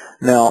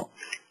 Now,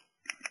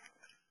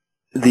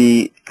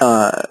 the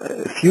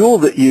fuel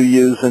that you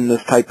use in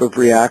this type of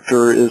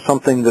reactor is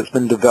something that's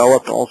been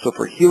developed also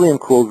for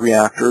helium-cooled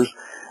reactors,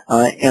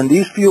 and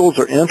these fuels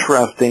are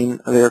interesting.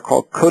 They're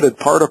called coated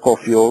particle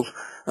fuels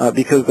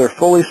because they're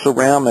fully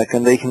ceramic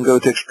and they can go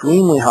to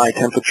extremely high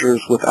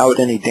temperatures without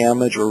any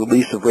damage or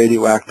release of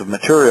radioactive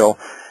material.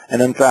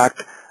 And in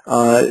fact,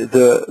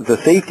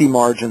 the safety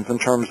margins in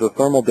terms of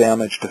thermal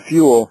damage to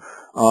fuel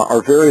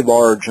are very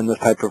large in this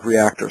type of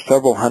reactor,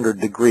 several hundred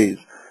degrees.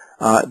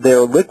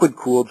 They're liquid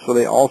cooled, so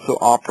they also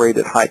operate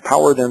at high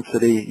power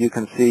density. You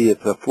can see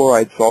it's a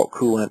fluoride salt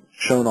coolant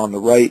shown on the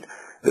right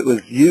that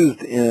was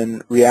used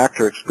in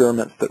reactor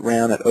experiments that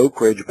ran at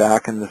Oak Ridge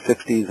back in the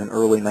 60s and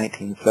early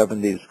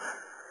 1970s.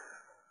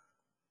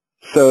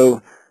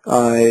 So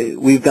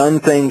we've done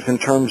things in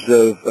terms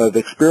of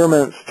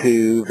experiments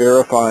to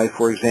verify,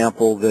 for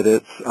example, that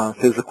it's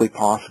physically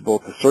possible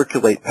to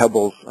circulate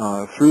pebbles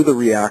through the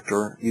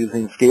reactor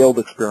using scaled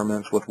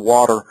experiments with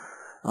water.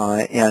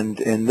 And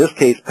in this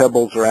case,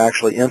 pebbles are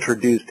actually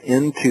introduced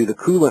into the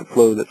coolant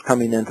flow that's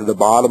coming into the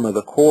bottom of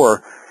the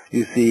core,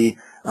 you see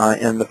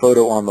in the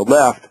photo on the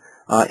left.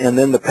 And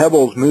then the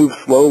pebbles move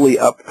slowly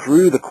up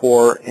through the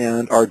core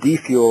and are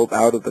defueled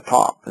out of the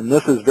top. And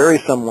this is very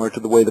similar to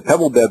the way the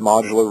pebble bed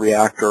modular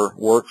reactor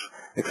works,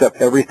 except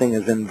everything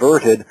is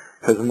inverted,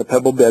 because in the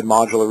pebble bed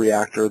modular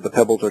reactor, the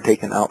pebbles are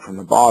taken out from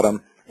the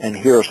bottom, and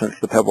here, since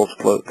the pebbles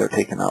float, they're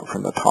taken out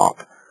from the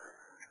top.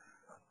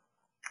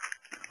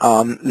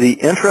 The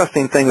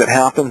interesting thing that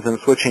happens in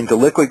switching to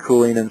liquid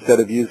cooling instead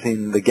of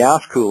using the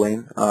gas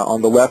cooling,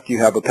 on the left you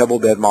have a pebble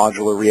bed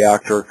modular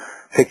reactor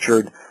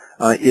pictured,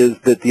 is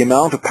that the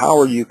amount of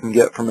power you can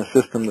get from a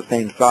system the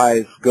same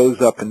size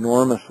goes up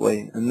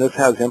enormously, and this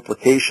has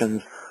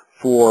implications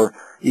for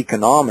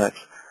economics.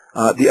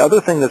 The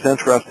other thing that's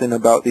interesting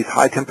about these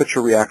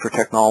high-temperature reactor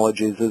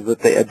technologies is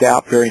that they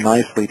adapt very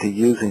nicely to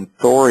using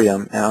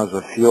thorium as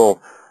a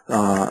fuel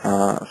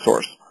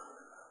source.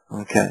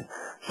 Okay.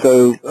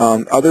 So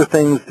other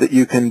things that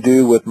you can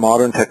do with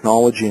modern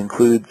technology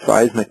include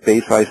seismic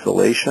base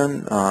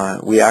isolation.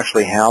 We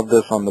actually have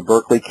this on the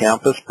Berkeley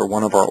campus for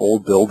one of our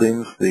old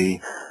buildings,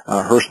 the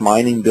Hearst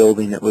Mining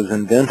Building. It was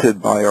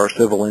invented by our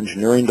civil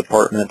engineering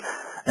department.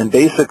 And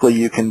basically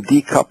you can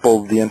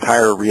decouple the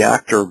entire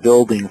reactor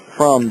building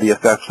from the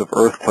effects of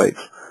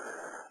earthquakes.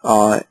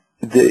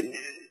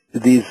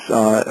 These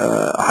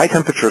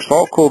high-temperature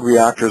salt-cooled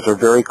reactors are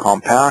very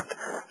compact.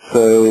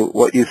 So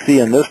what you see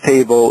in this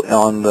table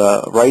on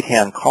the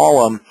right-hand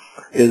column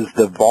is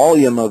the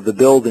volume of the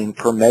building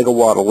per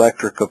megawatt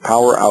electric of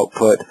power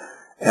output.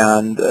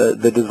 And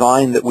the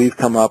design that we've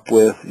come up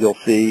with, you'll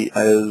see,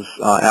 is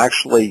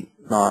actually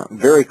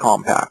very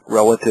compact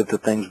relative to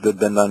things that have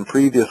been done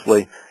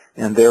previously,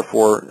 and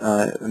therefore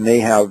may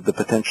have the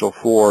potential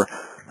for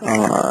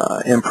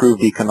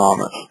improved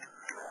economics.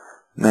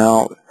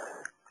 Now,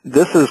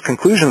 this is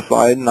conclusion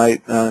slide, and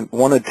I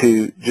wanted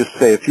to just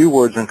say a few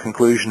words in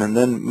conclusion and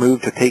then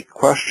move to take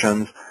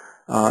questions.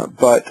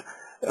 But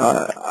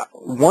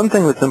one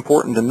thing that's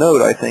important to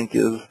note, I think,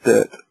 is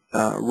that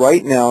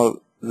right now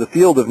the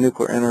field of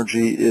nuclear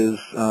energy is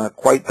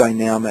quite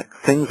dynamic.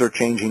 Things are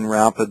changing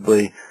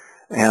rapidly,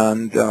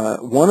 and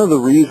one of the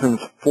reasons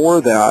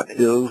for that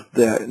is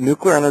that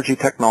nuclear energy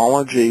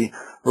technology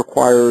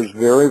requires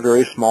very,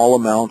 very small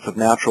amounts of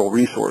natural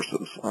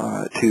resources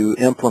to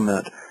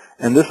implement.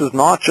 And this is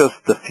not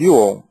just the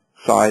fuel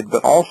side,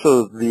 but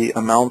also the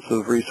amounts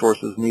of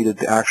resources needed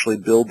to actually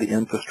build the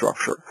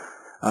infrastructure.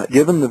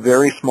 Given the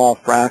very small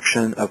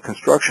fraction of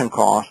construction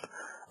cost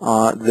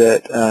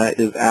that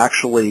is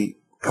actually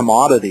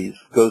commodities,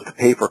 goes to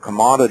pay for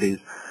commodities,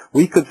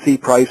 we could see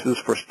prices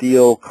for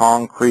steel,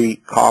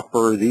 concrete,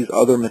 copper, these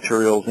other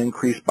materials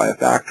increase by a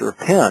factor of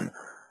 10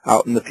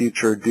 out in the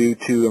future due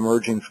to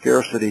emerging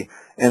scarcity.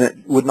 And it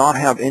would not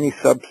have any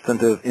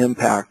substantive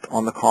impact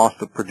on the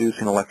cost of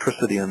producing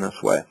electricity in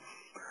this way.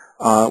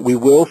 We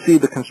will see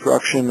the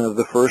construction of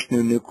the first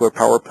new nuclear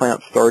power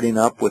plant starting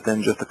up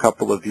within just a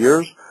couple of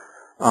years.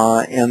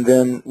 And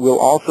then we'll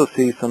also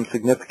see some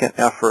significant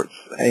efforts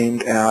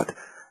aimed at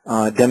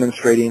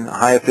demonstrating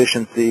higher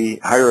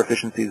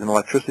efficiencies in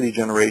electricity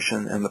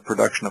generation and the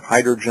production of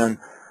hydrogen,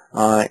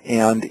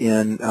 and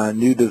in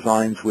new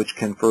designs which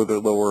can further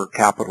lower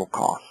capital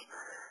costs.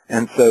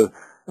 And so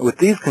with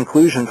these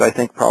conclusions, I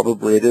think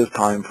probably it is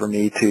time for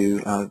me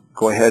to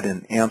go ahead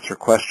and answer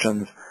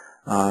questions.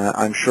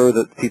 I'm sure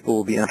that people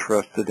will be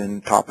interested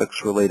in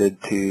topics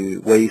related to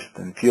waste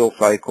and fuel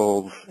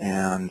cycles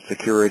and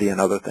security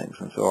and other things,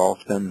 and so I'll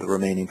spend the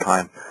remaining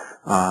time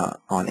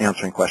on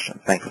answering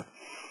questions. Thanks.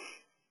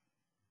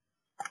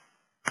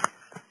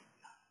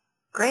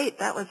 Great.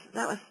 That was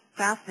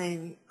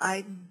fascinating.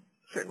 I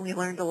certainly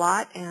learned a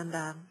lot, and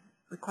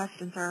the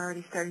questions are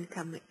already starting to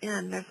come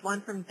in. There's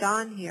one from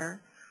Don here.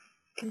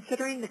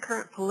 Considering the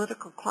current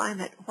political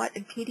climate, what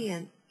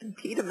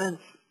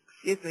impediments,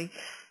 do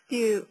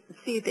you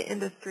see the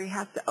industry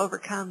has to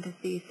overcome to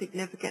see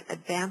significant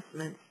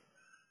advancements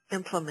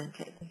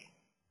implemented?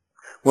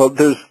 Well,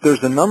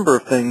 there's a number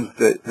of things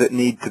that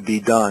need to be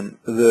done.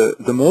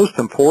 The most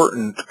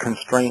important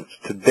constraints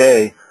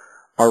today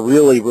are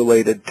really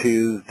related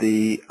to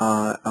the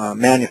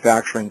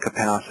manufacturing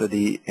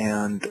capacity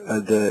and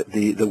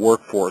the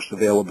workforce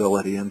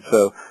availability. And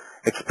so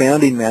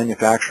expanding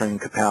manufacturing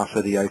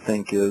capacity, I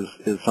think, is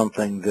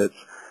something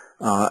that's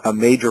a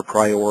major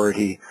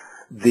priority.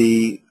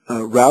 The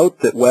route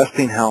that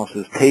Westinghouse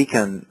has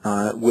taken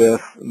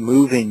with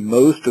moving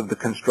most of the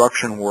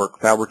construction work,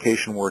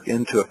 fabrication work,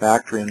 into a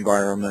factory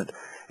environment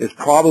is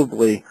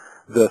probably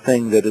the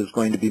thing that is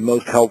going to be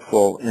most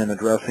helpful in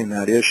addressing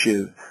that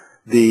issue.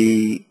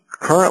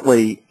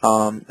 Currently,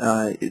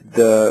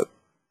 the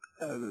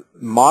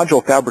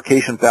module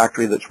fabrication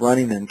factory that's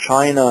running in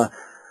China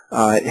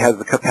has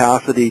the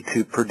capacity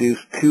to produce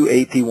 2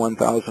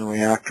 AP1000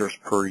 reactors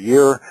per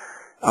year.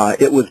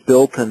 It was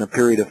built in a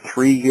period of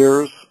 3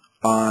 years.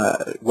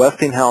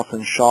 Westinghouse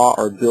and Shaw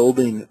are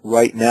building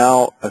right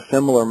now a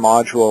similar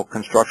module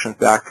construction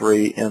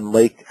factory in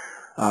Lake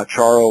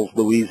Charles,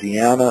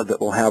 Louisiana, that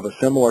will have a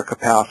similar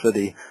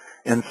capacity.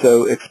 And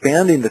so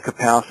expanding the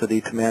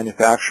capacity to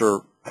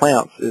manufacture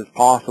plants is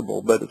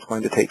possible, but it's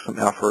going to take some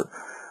effort.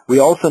 We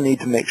also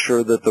need to make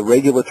sure that the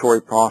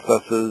regulatory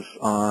processes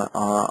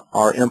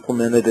are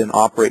implemented and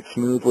operate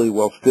smoothly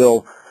while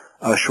still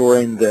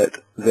assuring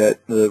that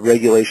the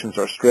regulations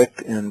are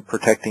strict in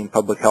protecting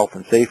public health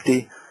and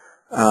safety.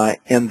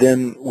 And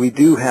then we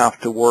do have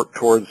to work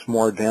towards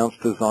more advanced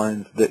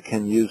designs that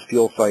can use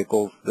fuel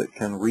cycles that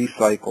can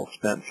recycle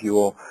spent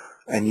fuel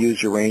and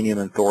use uranium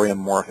and thorium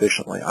more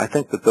efficiently. I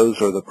think that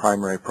those are the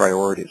primary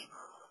priorities.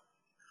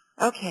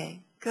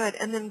 Okay, good.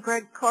 And then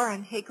Greg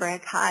Corin, hey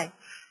Greg, hi,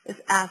 is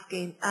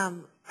asking,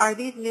 are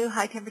these new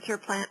high-temperature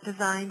plant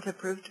designs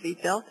approved to be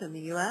built in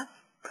the U.S.?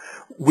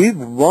 We've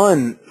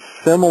run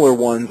similar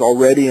ones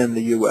already in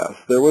the U.S.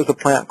 There was a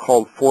plant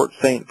called Fort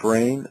St.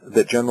 Vrain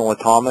that General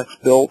Atomics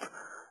built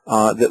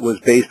that was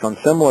based on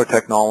similar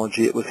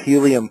technology. It was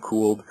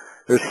helium-cooled.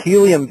 There's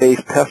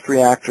helium-based test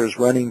reactors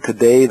running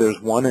today. There's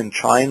one in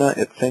China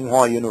at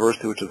Tsinghua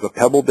University, which is a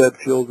pebble bed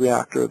fueled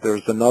reactor.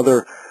 There's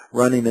another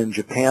running in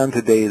Japan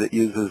today that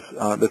uses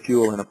the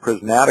fuel in a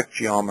prismatic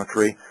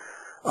geometry.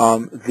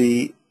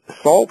 The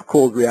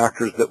salt-cooled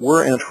reactors that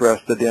we're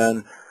interested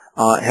in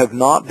have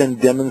not been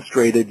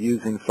demonstrated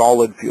using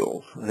solid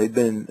fuels.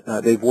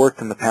 They've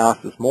worked in the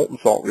past as molten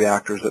salt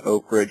reactors at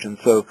Oak Ridge, and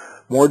so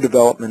more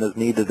development is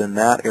needed in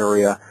that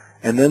area.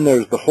 And then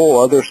there's the whole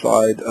other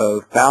side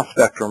of fast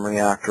spectrum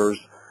reactors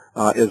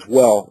as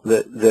well,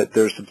 that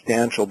there's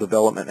substantial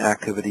development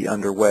activity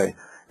underway.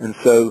 And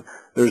so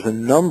there's a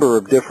number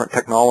of different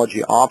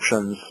technology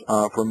options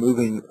for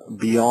moving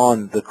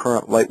beyond the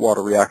current light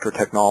water reactor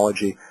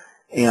technology.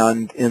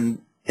 And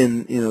in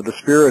the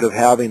spirit of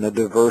having a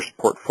diverse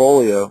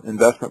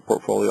investment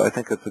portfolio, I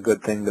think it's a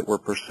good thing that we're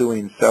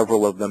pursuing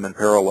several of them in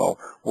parallel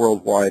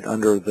worldwide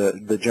under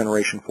the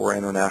Generation 4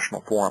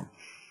 International Forum.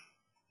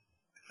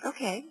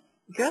 Okay,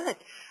 good.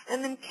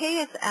 And then Kay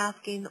is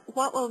asking,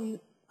 what will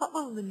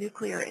the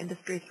nuclear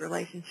industry's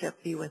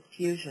relationship be with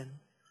fusion?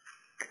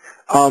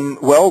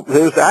 Well,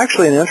 there's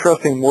actually an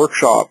interesting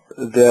workshop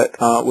that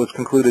was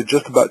concluded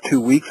just about 2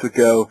 weeks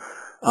ago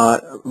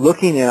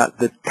looking at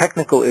the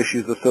technical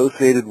issues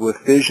associated with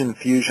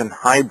fission-fusion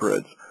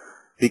hybrids,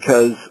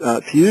 because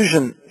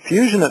fusion,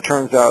 it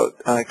turns out,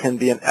 can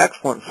be an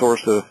excellent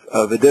source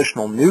of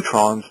additional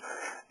neutrons,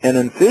 and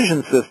in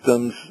fission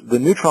systems, the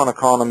neutron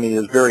economy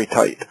is very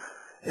tight.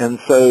 And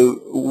so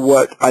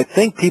what I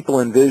think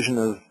people envision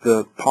is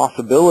the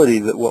possibility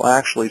that we'll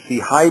actually see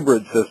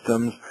hybrid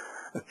systems,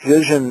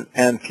 fission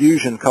and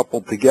fusion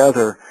coupled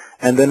together,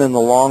 and then in the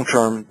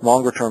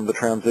longer term, the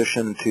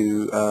transition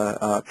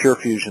to pure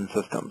fusion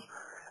systems.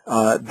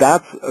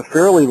 That's a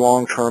fairly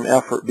long-term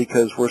effort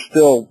because we're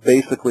still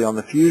basically on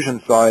the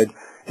fusion side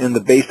in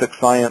the basic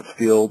science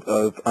field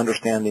of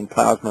understanding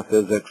plasma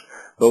physics,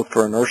 both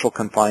for inertial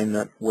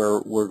confinement, where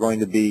we're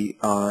going to be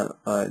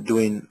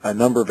doing a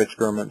number of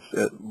experiments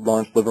at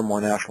Lawrence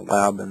Livermore National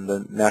Lab and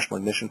the National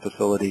Ignition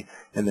Facility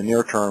in the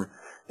near term,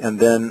 and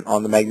then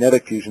on the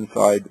magnetic fusion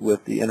side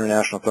with the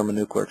International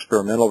Thermonuclear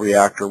Experimental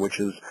Reactor, which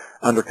is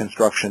under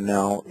construction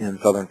now in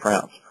southern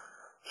France.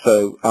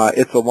 So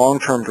it's a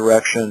long-term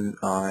direction,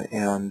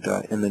 and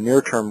in the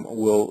near term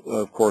we'll,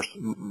 of course,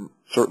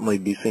 certainly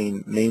be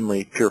seeing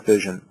mainly pure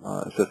fission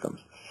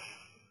systems.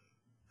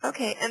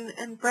 Okay,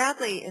 and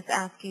Bradley is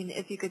asking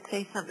if you could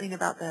say something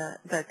about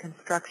the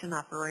construction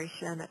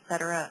operation, et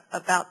cetera,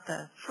 about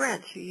the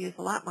French, who use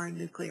a lot more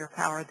nuclear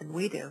power than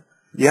we do.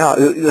 Yeah,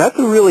 that's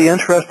a really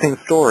interesting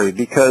story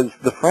because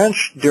the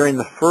French, during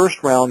the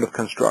first round of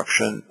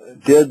construction,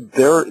 did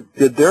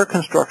their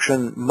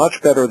construction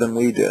much better than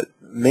we did,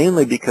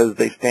 mainly because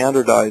they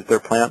standardized their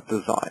plant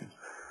design.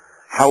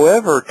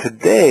 However,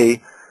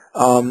 today,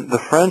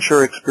 the French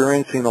are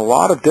experiencing a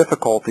lot of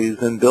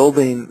difficulties in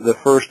building the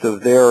first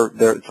of their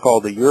it's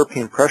called the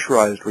European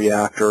pressurized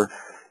reactor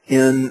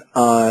in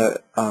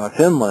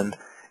Finland.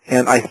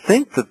 And I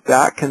think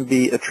that can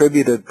be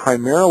attributed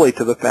primarily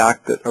to the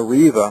fact that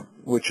Areva,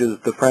 which is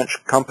the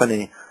French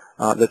company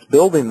that's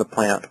building the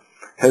plant,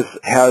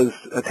 has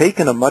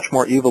taken a much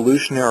more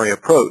evolutionary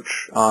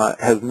approach,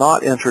 has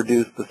not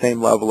introduced the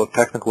same level of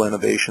technical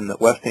innovation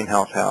that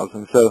Westinghouse has.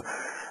 And so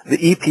the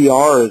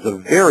EPR is a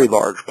very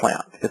large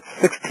plant. It's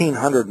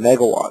 1,600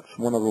 megawatts,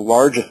 one of the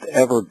largest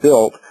ever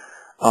built,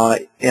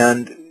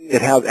 and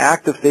it has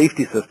active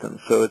safety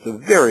systems, so it's a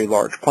very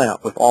large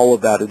plant with all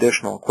of that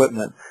additional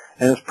equipment,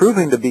 and it's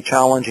proving to be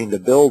challenging to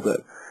build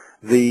it.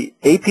 The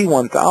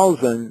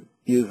AP1000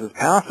 uses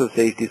passive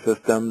safety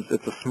systems.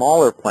 It's a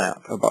smaller plant,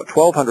 about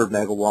 1,200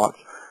 megawatts,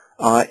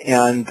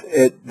 and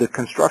the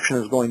construction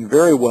is going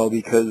very well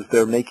because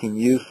they're making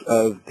use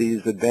of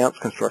these advanced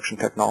construction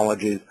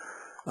technologies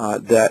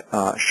that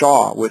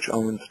Shaw, which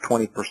owns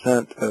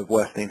 20% of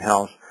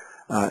Westinghouse,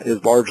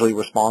 is largely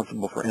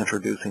responsible for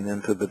introducing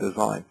into the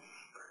design.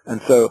 And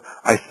so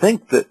I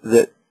think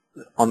that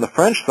on the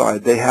French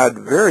side, they had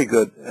very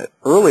good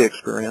early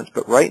experience,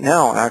 but right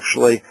now,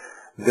 actually,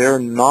 they're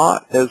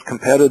not as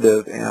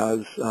competitive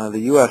as the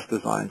U.S.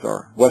 designs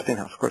are.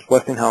 Westinghouse, of course,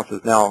 Westinghouse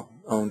is now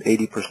owned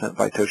 80%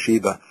 by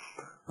Toshiba,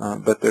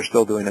 but they're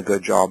still doing a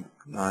good job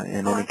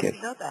in any case.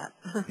 I didn't know that.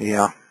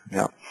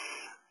 Yeah.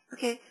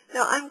 Okay.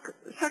 Now, I'm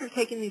sort of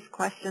taking these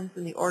questions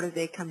in the order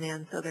they come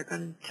in, so they're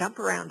going to jump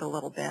around a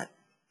little bit.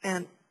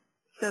 And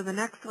so the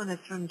next one is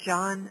from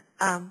John,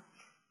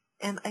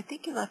 and I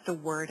think he left a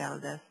word out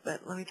of this,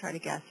 but let me try to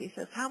guess. He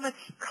says, how much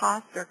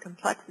cost or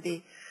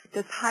complexity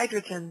does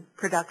hydrogen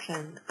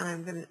production, and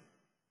I'm going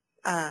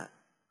to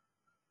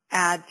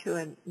add to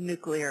a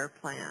nuclear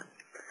plant?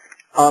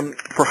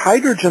 For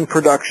hydrogen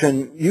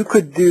production, you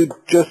could do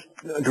just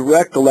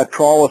direct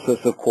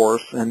electrolysis, of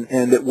course,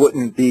 and it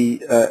wouldn't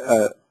be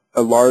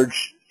a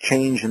large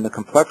change in the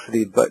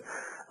complexity, but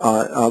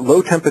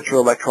low-temperature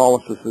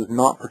electrolysis is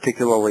not a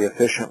particularly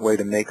efficient way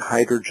to make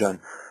hydrogen.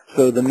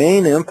 So the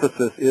main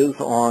emphasis is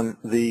on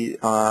the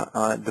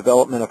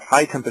development of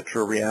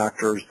high-temperature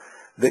reactors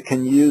that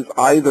can use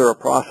either a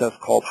process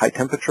called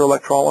high-temperature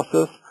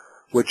electrolysis,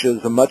 which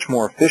is a much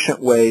more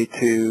efficient way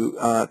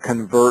to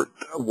convert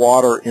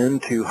water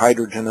into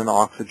hydrogen and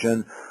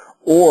oxygen,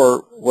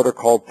 or what are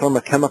called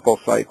thermochemical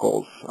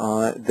cycles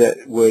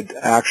that would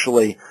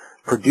actually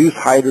produce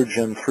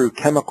hydrogen through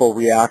chemical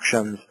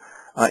reactions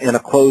in a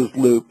closed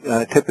loop,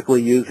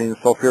 typically using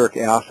sulfuric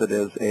acid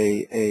as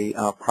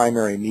a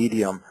primary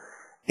medium.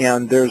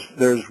 And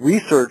there's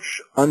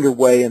research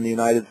underway in the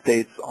United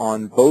States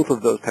on both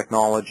of those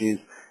technologies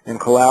in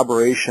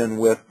collaboration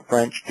with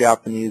French,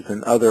 Japanese,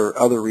 and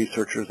other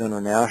researchers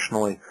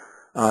internationally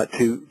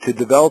to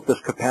develop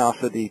this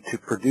capacity to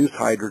produce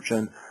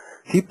hydrogen.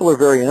 People are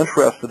very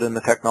interested in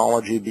the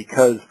technology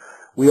because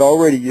we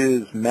already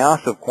use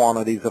massive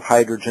quantities of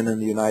hydrogen in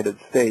the United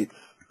States.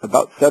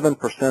 About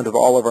 7% of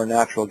all of our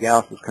natural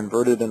gas is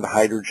converted into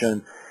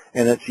hydrogen,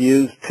 and it's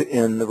used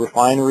in the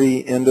refinery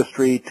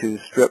industry to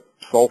strip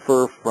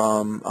sulfur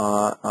from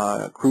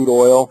crude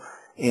oil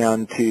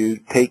and to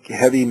take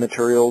heavy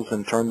materials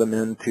and turn them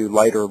into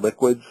lighter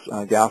liquids,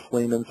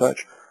 gasoline and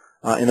such.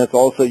 And it's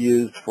also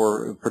used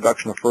for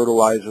production of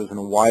fertilizers and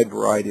a wide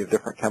variety of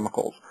different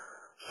chemicals.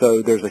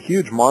 So there's a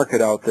huge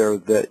market out there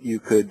that you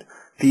could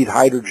feed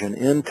hydrogen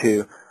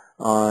into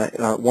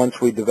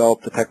once we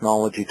develop the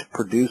technology to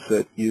produce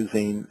it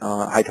using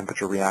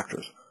high-temperature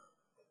reactors.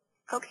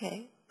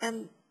 Okay,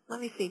 and let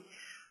me see.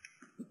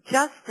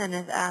 Justin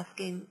is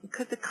asking,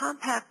 could the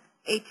compact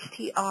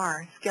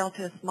HTR scale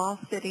to a small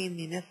city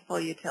municipal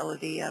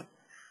utility of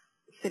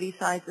city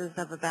sizes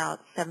of about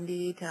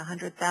 70 to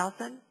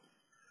 100,000?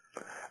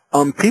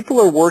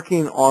 People are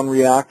working on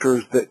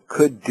reactors that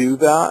could do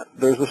that.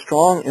 There's a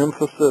strong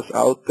emphasis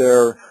out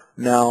there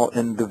now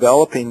in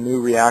developing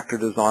new reactor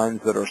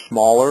designs that are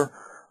smaller.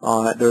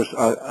 There's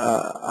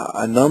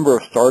a number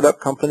of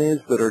startup companies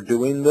that are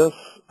doing this.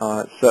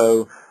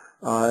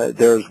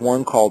 There's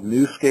one called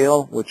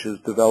NewScale, which is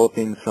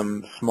developing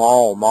some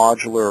small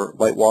modular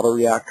light water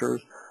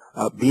reactors.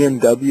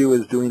 BMW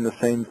is doing the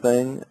same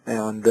thing,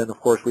 and then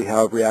of course we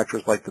have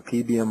reactors like the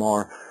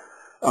PBMR.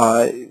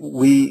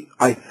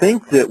 I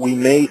think that we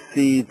may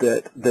see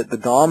that the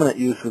dominant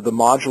use of the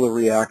modular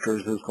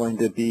reactors is going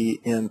to be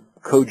in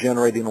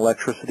co-generating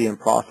electricity and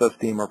process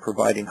steam or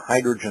providing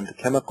hydrogen to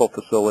chemical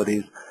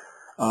facilities.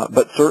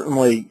 But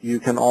certainly you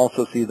can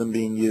also see them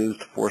being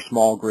used for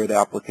small grid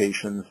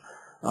applications,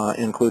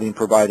 including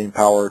providing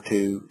power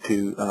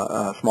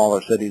to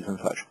smaller cities and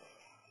such.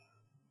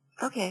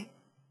 Okay.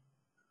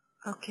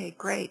 Okay,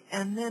 great.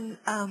 And then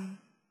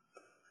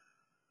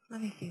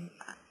let me see.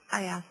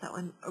 I asked that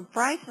one.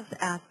 Bryce is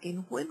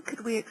asking, when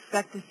could we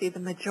expect to see the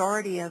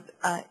majority of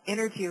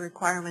energy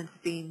requirements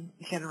being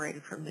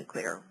generated from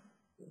nuclear?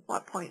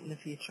 What point in the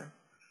future?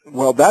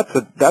 Well, that's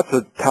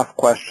a tough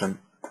question.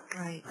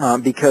 Right.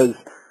 Because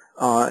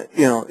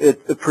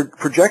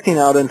projecting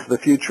out into the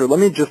future, let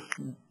me just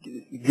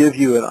give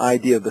you an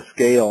idea of the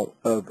scale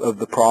of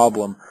the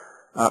problem,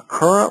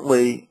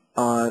 currently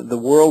the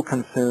world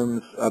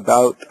consumes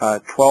about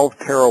 12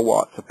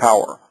 terawatts of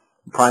power,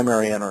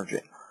 primary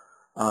energy.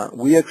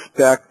 We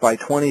expect by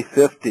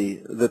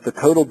 2050 that the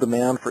total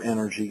demand for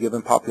energy,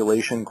 given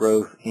population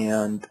growth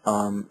and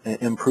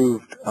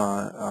improved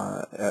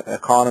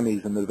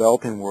economies in the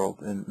developing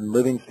world and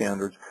living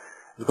standards,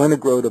 is going to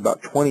grow to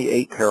about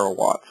 28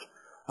 terawatts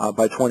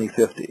by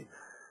 2050.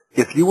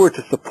 If you were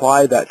to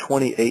supply that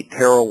 28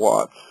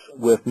 terawatts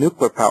with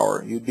nuclear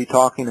power, you'd be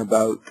talking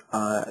about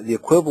the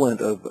equivalent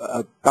of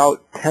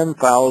about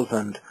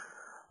 10,000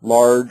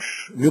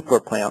 large nuclear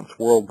plants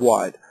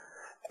worldwide.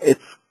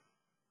 It's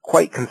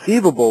quite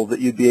conceivable that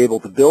you'd be able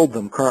to build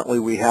them. Currently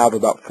we have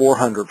about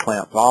 400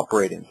 plants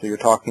operating, so you're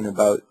talking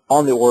about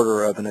on the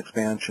order of an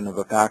expansion of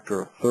a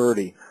factor of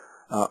 30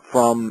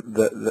 from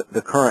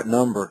the current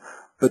number.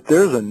 But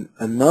there's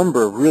a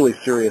number of really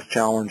serious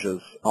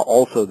challenges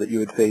also that you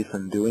would face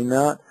in doing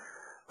that.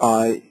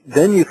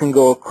 Then you can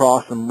go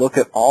across and look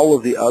at all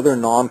of the other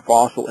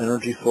non-fossil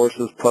energy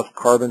sources plus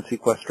carbon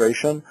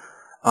sequestration,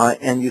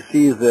 and you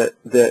see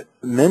that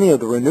many of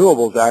the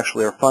renewables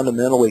actually are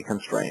fundamentally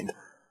constrained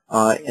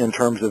in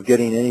terms of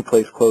getting any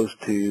place close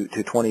to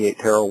 28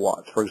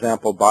 terawatts. For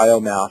example,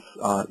 biomass,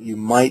 you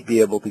might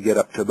be able to get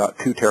up to about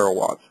 2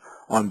 terawatts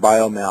on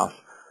biomass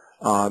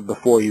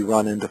before you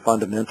run into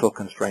fundamental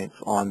constraints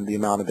on the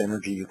amount of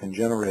energy you can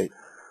generate.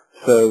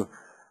 So,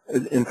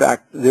 in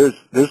fact, there's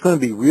going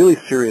to be really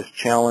serious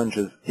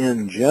challenges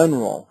in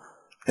general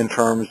in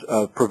terms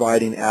of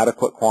providing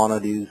adequate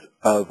quantities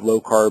of low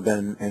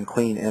carbon and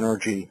clean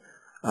energy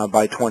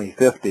by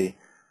 2050.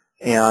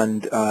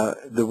 And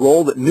the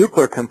role that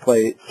nuclear can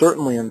play,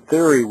 certainly in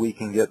theory we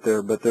can get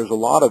there, but there's a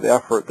lot of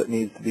effort that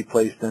needs to be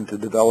placed into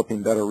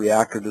developing better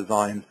reactor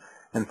designs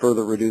and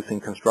further reducing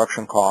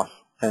construction costs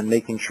and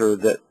making sure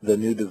that the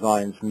new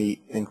designs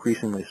meet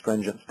increasingly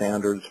stringent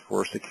standards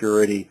for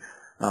security,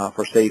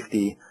 for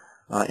safety,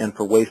 and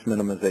for waste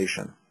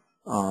minimization.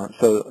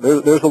 So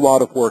there's a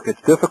lot of work.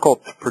 It's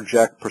difficult to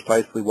project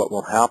precisely what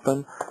will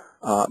happen,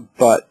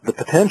 but the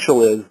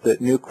potential is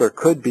that nuclear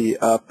could be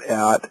up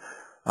at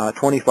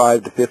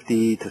 25 to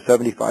 50 to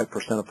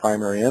 75% of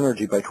primary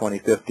energy by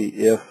 2050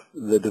 if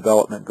the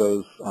development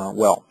goes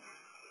well.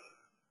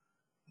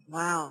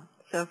 Wow.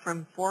 So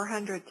from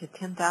 400 to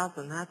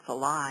 10,000, that's a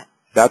lot.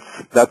 That's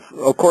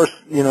of course,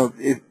 you know,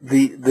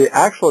 the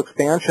actual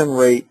expansion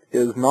rate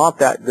is not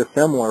that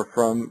dissimilar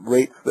from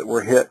rates that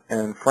were hit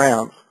in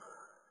France.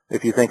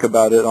 If you think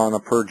about it on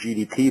a per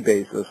GDP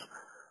basis,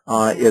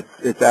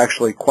 it's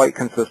actually quite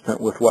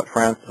consistent with what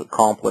France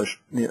accomplished.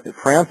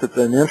 France, it's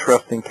an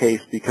interesting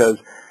case because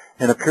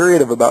in a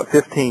period of about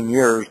 15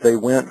 years, they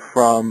went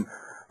from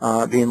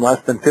being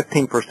less than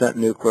 15%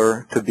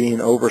 nuclear to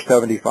being over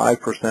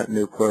 75%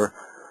 nuclear.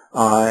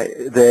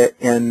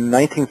 In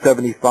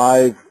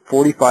 1975,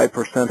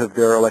 45% of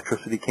their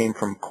electricity came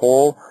from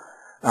coal.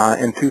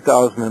 In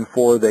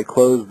 2004, they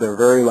closed their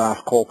very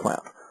last coal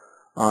plant.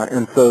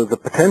 And so the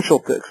potential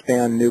to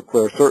expand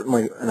nuclear,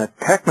 certainly in a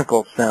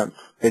technical sense,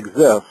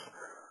 exists,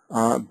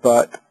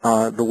 but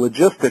the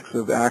logistics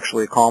of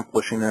actually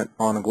accomplishing it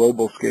on a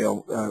global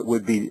scale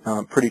would be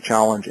pretty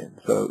challenging.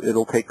 So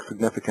it'll take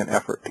significant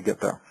effort to get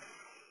there.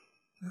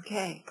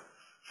 Okay.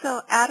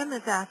 So Adam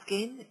is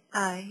asking,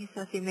 he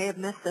says he may have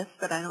missed this,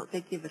 but I don't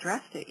think you've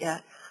addressed it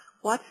yet.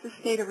 What's the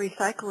state of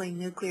recycling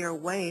nuclear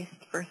waste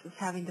versus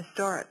having to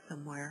store it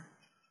somewhere?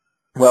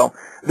 Well,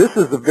 this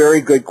is a very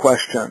good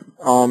question.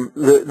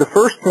 The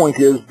first point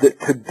is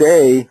that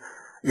today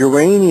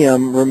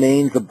uranium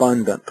remains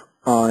abundant.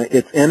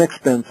 It's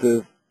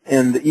inexpensive,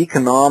 and the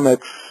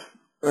economics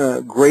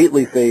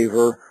greatly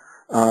favor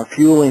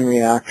fueling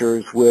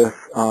reactors with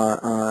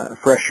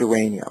fresh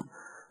uranium.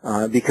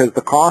 Because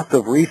the cost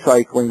of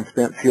recycling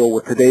spent fuel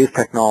with today's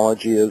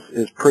technology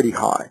is pretty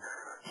high.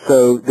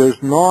 So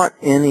there's not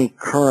any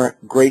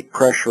current great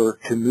pressure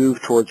to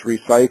move towards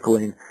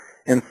recycling.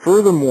 And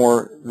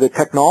furthermore, the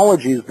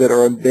technologies that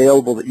are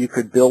available that you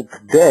could build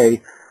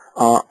today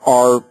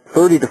are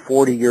 30 to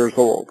 40 years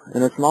old.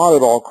 And it's not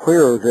at all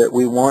clear that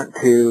we want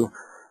to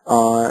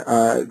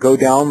go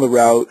down the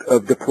route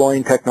of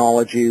deploying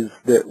technologies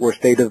that were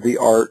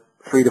state-of-the-art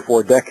 3 to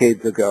 4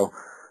 decades ago,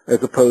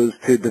 as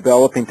opposed to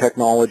developing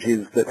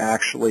technologies that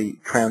actually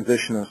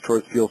transition us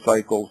towards fuel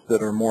cycles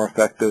that are more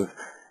effective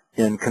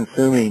in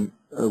consuming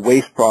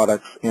waste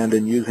products and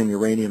in using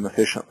uranium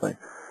efficiently.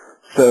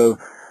 So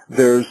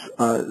there's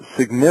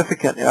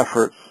significant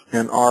efforts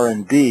in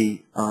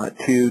R&D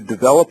to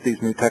develop these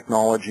new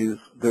technologies.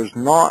 There's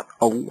not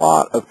a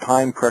lot of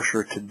time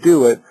pressure to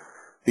do it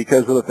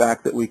because of the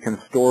fact that we can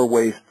store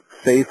waste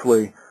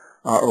safely,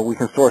 or we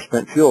can store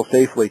spent fuel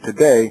safely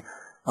today,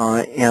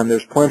 and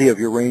there's plenty of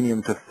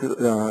uranium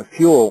to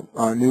fuel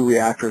new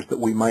reactors that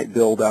we might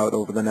build out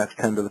over the next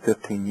 10 to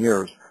 15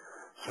 years.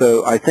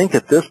 So I think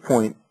at this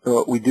point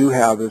what we do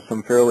have is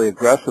some fairly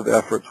aggressive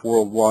efforts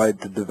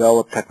worldwide to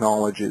develop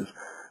technologies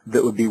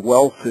that would be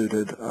well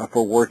suited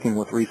for working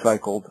with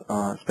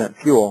recycled spent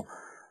fuel.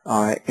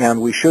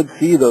 And we should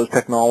see those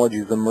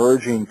technologies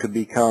emerging to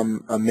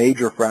become a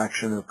major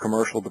fraction of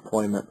commercial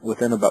deployment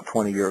within about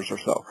 20 years or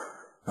so,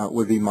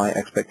 would be my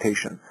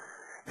expectation.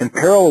 In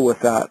parallel with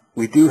that,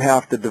 we do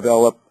have to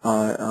develop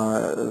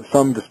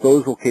some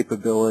disposal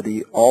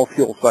capability. All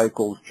fuel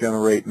cycles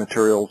generate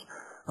materials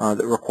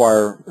that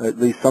require at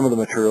least some of the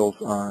materials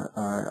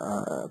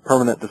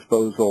permanent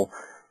disposal,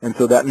 and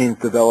so that means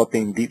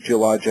developing deep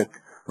geologic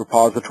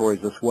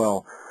repositories as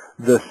well.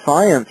 The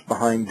science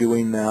behind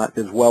doing that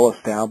is well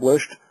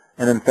established,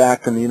 and in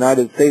fact in the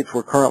United States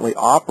we're currently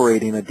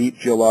operating a deep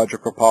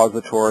geologic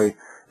repository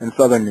in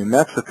southern New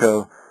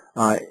Mexico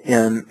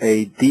in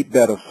a deep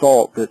bed of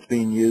salt that's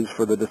being used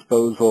for the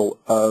disposal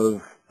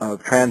of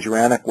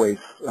transuranic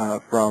waste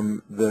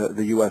from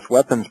the U.S.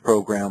 weapons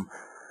program.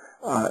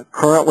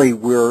 Currently,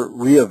 we're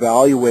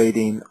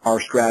reevaluating our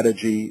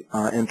strategy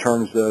in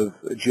terms of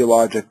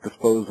geologic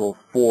disposal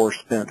for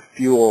spent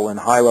fuel and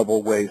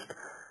high-level waste,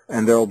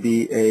 and there will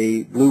be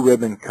a blue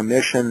ribbon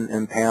commission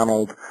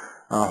impaneled,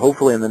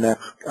 hopefully in the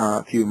next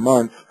few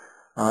months,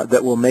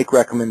 that will make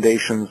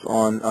recommendations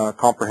on a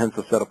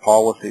comprehensive set of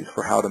policies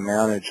for how to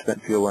manage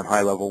spent fuel and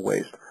high-level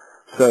waste.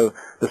 So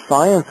the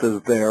science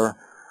is there.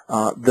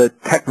 The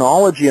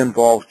technology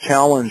involves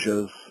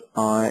challenges,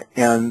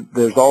 and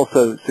there's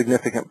also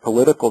significant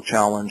political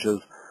challenges,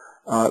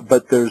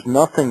 but there's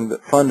nothing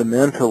that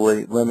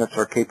fundamentally limits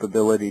our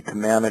capability to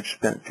manage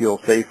spent fuel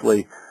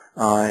safely,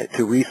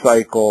 to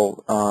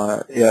recycle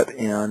it,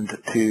 and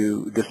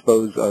to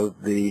dispose of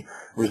the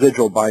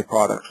residual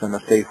byproducts in a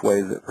safe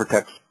way that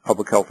protects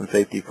public health and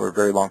safety for a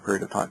very long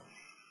period of time.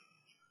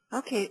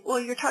 Okay, well,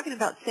 you're talking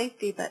about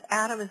safety, but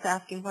Adam is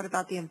asking, what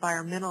about the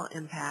environmental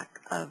impact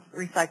of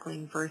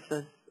recycling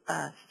versus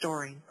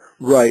storing?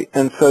 Right,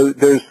 and so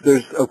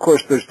of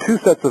course, there's two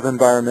sets of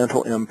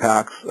environmental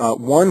impacts.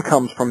 One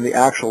comes from the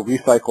actual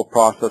recycle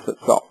process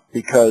itself,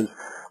 because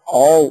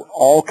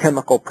all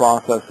chemical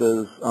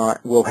processes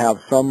will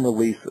have some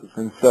releases,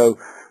 and so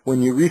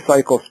when you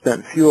recycle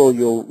spent fuel,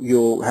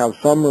 you'll have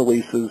some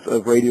releases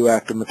of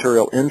radioactive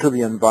material into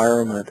the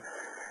environment.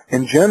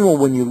 In general,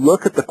 when you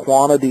look at the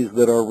quantities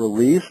that are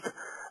released,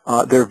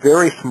 they're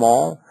very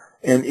small,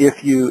 and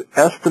if you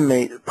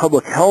estimate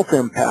public health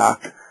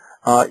impact,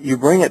 you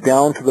bring it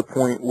down to the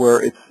point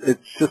where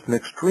it's just an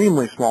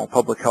extremely small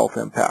public health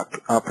impact,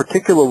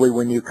 particularly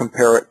when you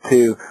compare it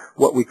to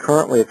what we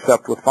currently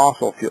accept with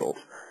fossil fuels.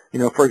 You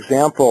know, for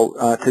example,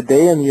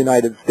 today in the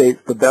United States,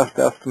 the best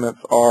estimates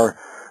are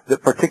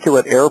that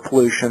particulate air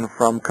pollution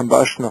from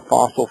combustion of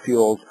fossil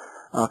fuels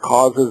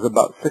causes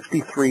about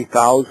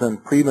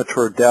 63,000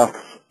 premature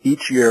deaths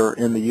each year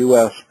in the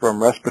U.S.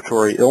 from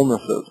respiratory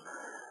illnesses.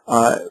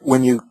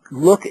 When you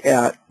look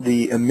at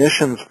the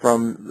emissions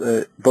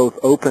from both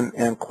open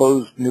and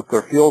closed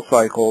nuclear fuel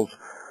cycles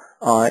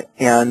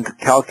and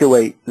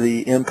calculate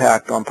the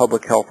impact on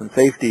public health and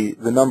safety,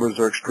 the numbers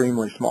are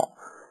extremely small.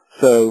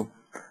 So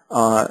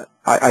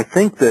I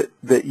think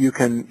that you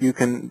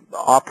can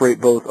operate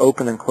both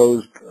open and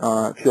closed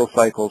fuel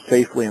cycles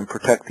safely and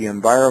protect the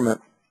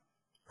environment.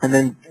 And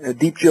then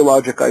deep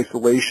geologic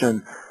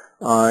isolation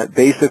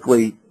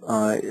basically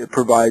can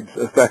provide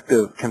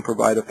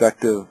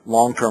effective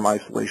long-term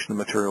isolation of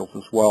materials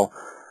as well,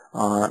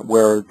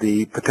 where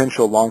the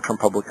potential long-term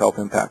public health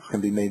impacts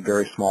can be made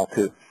very small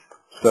too.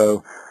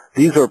 So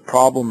these are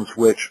problems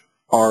which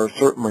are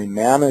certainly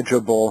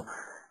manageable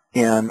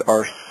and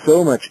are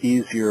so much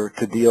easier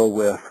to deal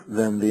with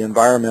than the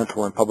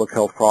environmental and public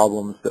health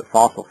problems that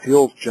fossil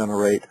fuels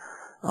generate,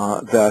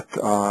 that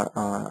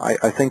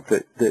I think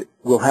that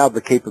we'll have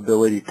the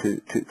capability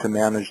to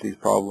manage these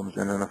problems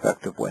in an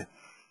effective way.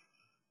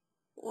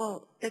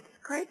 Well, it's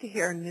great to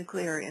hear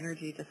nuclear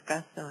energy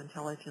discussed so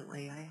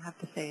intelligently. I have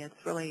to say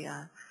it's really,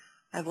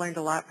 I've learned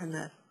a lot from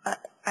this. I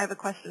have a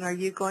question. Are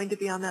you going to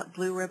be on that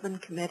Blue Ribbon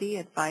Committee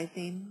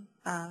advising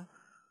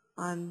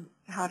on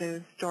how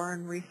to store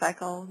and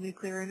recycle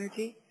nuclear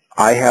energy?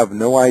 I have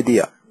no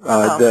idea.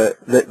 The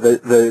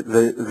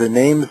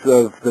names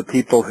of the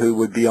people who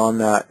would be on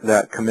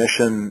that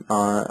commission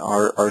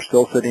are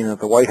still sitting at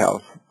the White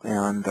House,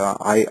 and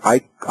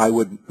I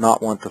would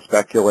not want to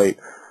speculate.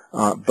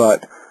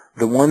 But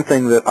the one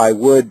thing that I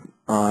would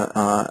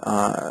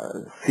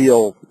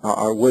feel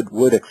or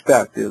would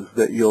expect is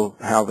that you'll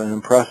have an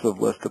impressive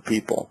list of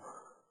people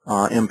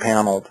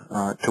impaneled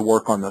to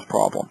work on this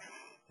problem.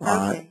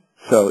 Okay.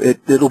 So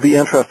it'll be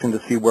interesting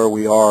to see where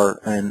we are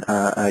in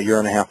a year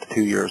and a half to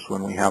 2 years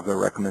when we have their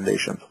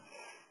recommendations.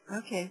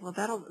 Okay, well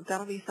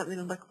that'll be something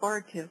to look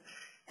forward to.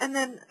 And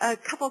then a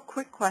couple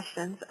quick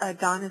questions.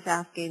 Don is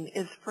asking,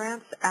 is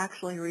France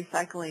actually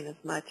recycling as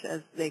much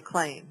as they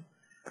claim?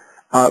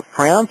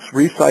 France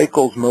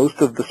recycles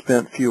most of the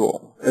spent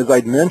fuel. As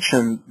I'd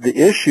mentioned, the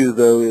issue,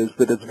 though, is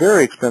that it's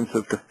very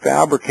expensive to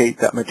fabricate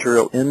that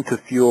material into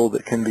fuel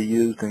that can be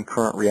used in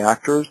current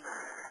reactors,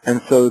 and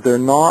so they're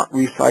not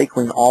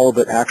recycling all of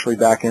it actually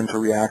back into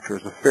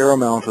reactors. A fair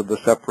amount of the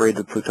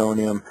separated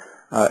plutonium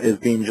is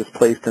being just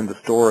placed into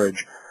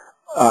storage.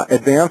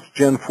 Advanced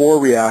Gen 4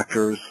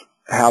 reactors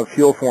have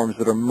fuel forms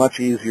that are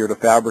much easier to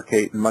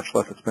fabricate and much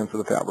less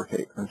expensive to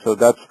fabricate, and so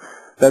that's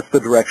that's the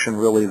direction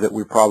really that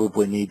we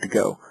probably need to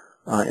go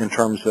in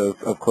terms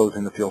of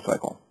closing the fuel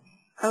cycle.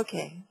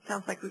 Okay,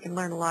 sounds like we can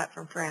learn a lot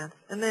from France.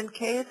 And then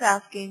Kay is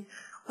asking,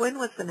 when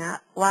was the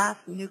last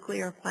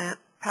nuclear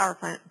power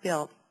plant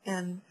built?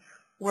 And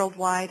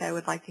worldwide, I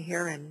would like to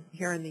hear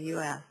here in the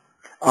U.S.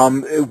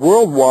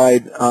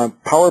 Worldwide,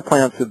 power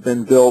plants have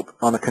been built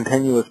on a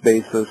continuous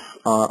basis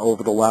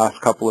over the last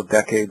couple of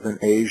decades in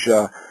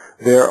Asia.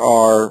 There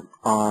are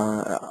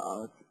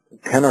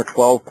 10 or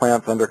 12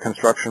 plants under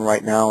construction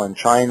right now in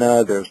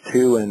China. There's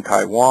 2 in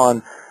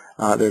Taiwan.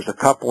 There's a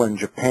couple in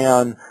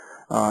Japan.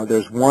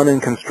 There's 1 in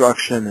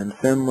construction in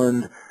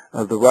Finland.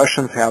 The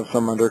Russians have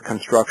some under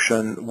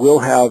construction. We'll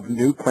have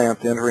new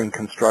plants entering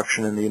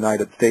construction in the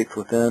United States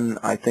within,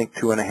 I think,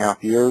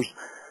 2.5 years.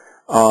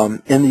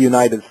 In the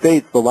United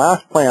States, the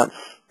last plants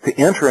to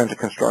enter into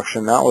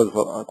construction, that was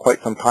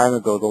quite some time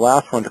ago. The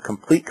last one to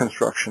complete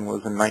construction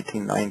was in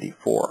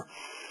 1994.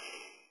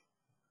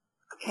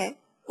 Okay.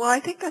 Well, I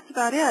think that's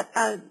about it.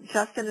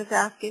 Justin is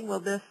asking, will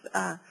this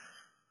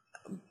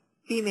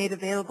be made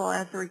available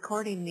as a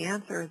recording? The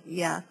answer is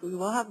yes. We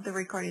will have the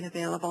recording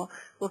available.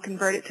 We'll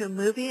convert it to a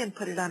movie and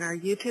put it on our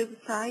YouTube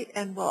site,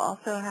 and we'll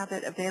also have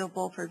it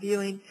available for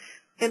viewing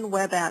in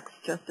WebEx,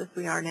 just as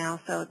we are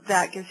now. So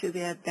that gives you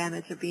the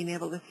advantage of being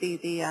able to see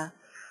the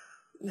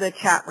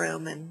chat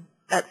room and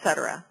et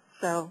cetera.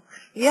 So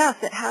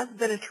yes, it has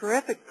been a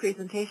terrific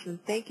presentation.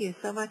 Thank you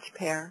so much,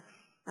 Per.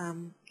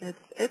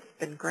 It's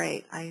been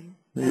great.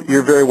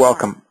 You're very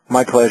welcome.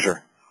 My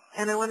pleasure.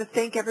 And I want to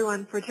thank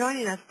everyone for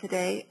joining us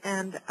today.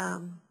 And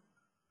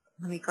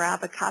let me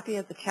grab a copy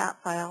of the chat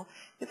file.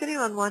 If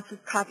anyone wants a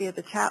copy of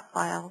the chat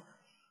file,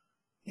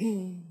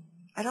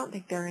 I don't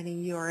think there are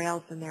any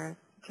URLs in there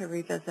to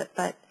revisit,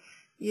 but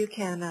you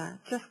can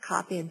just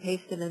copy and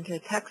paste it into a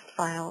text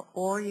file,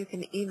 or you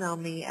can email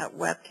me at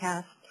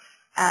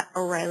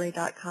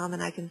webcast@o'reilly.com,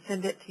 and I can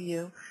send it to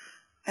you.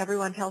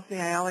 Everyone tells me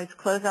I always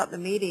close out the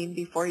meeting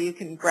before you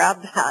can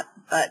grab that,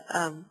 but,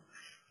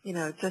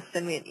 just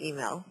send me an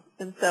email.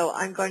 And so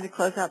I'm going to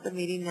close out the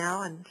meeting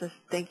now and just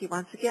thank you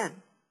once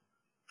again.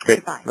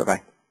 Great. Goodbye.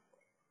 Bye-bye.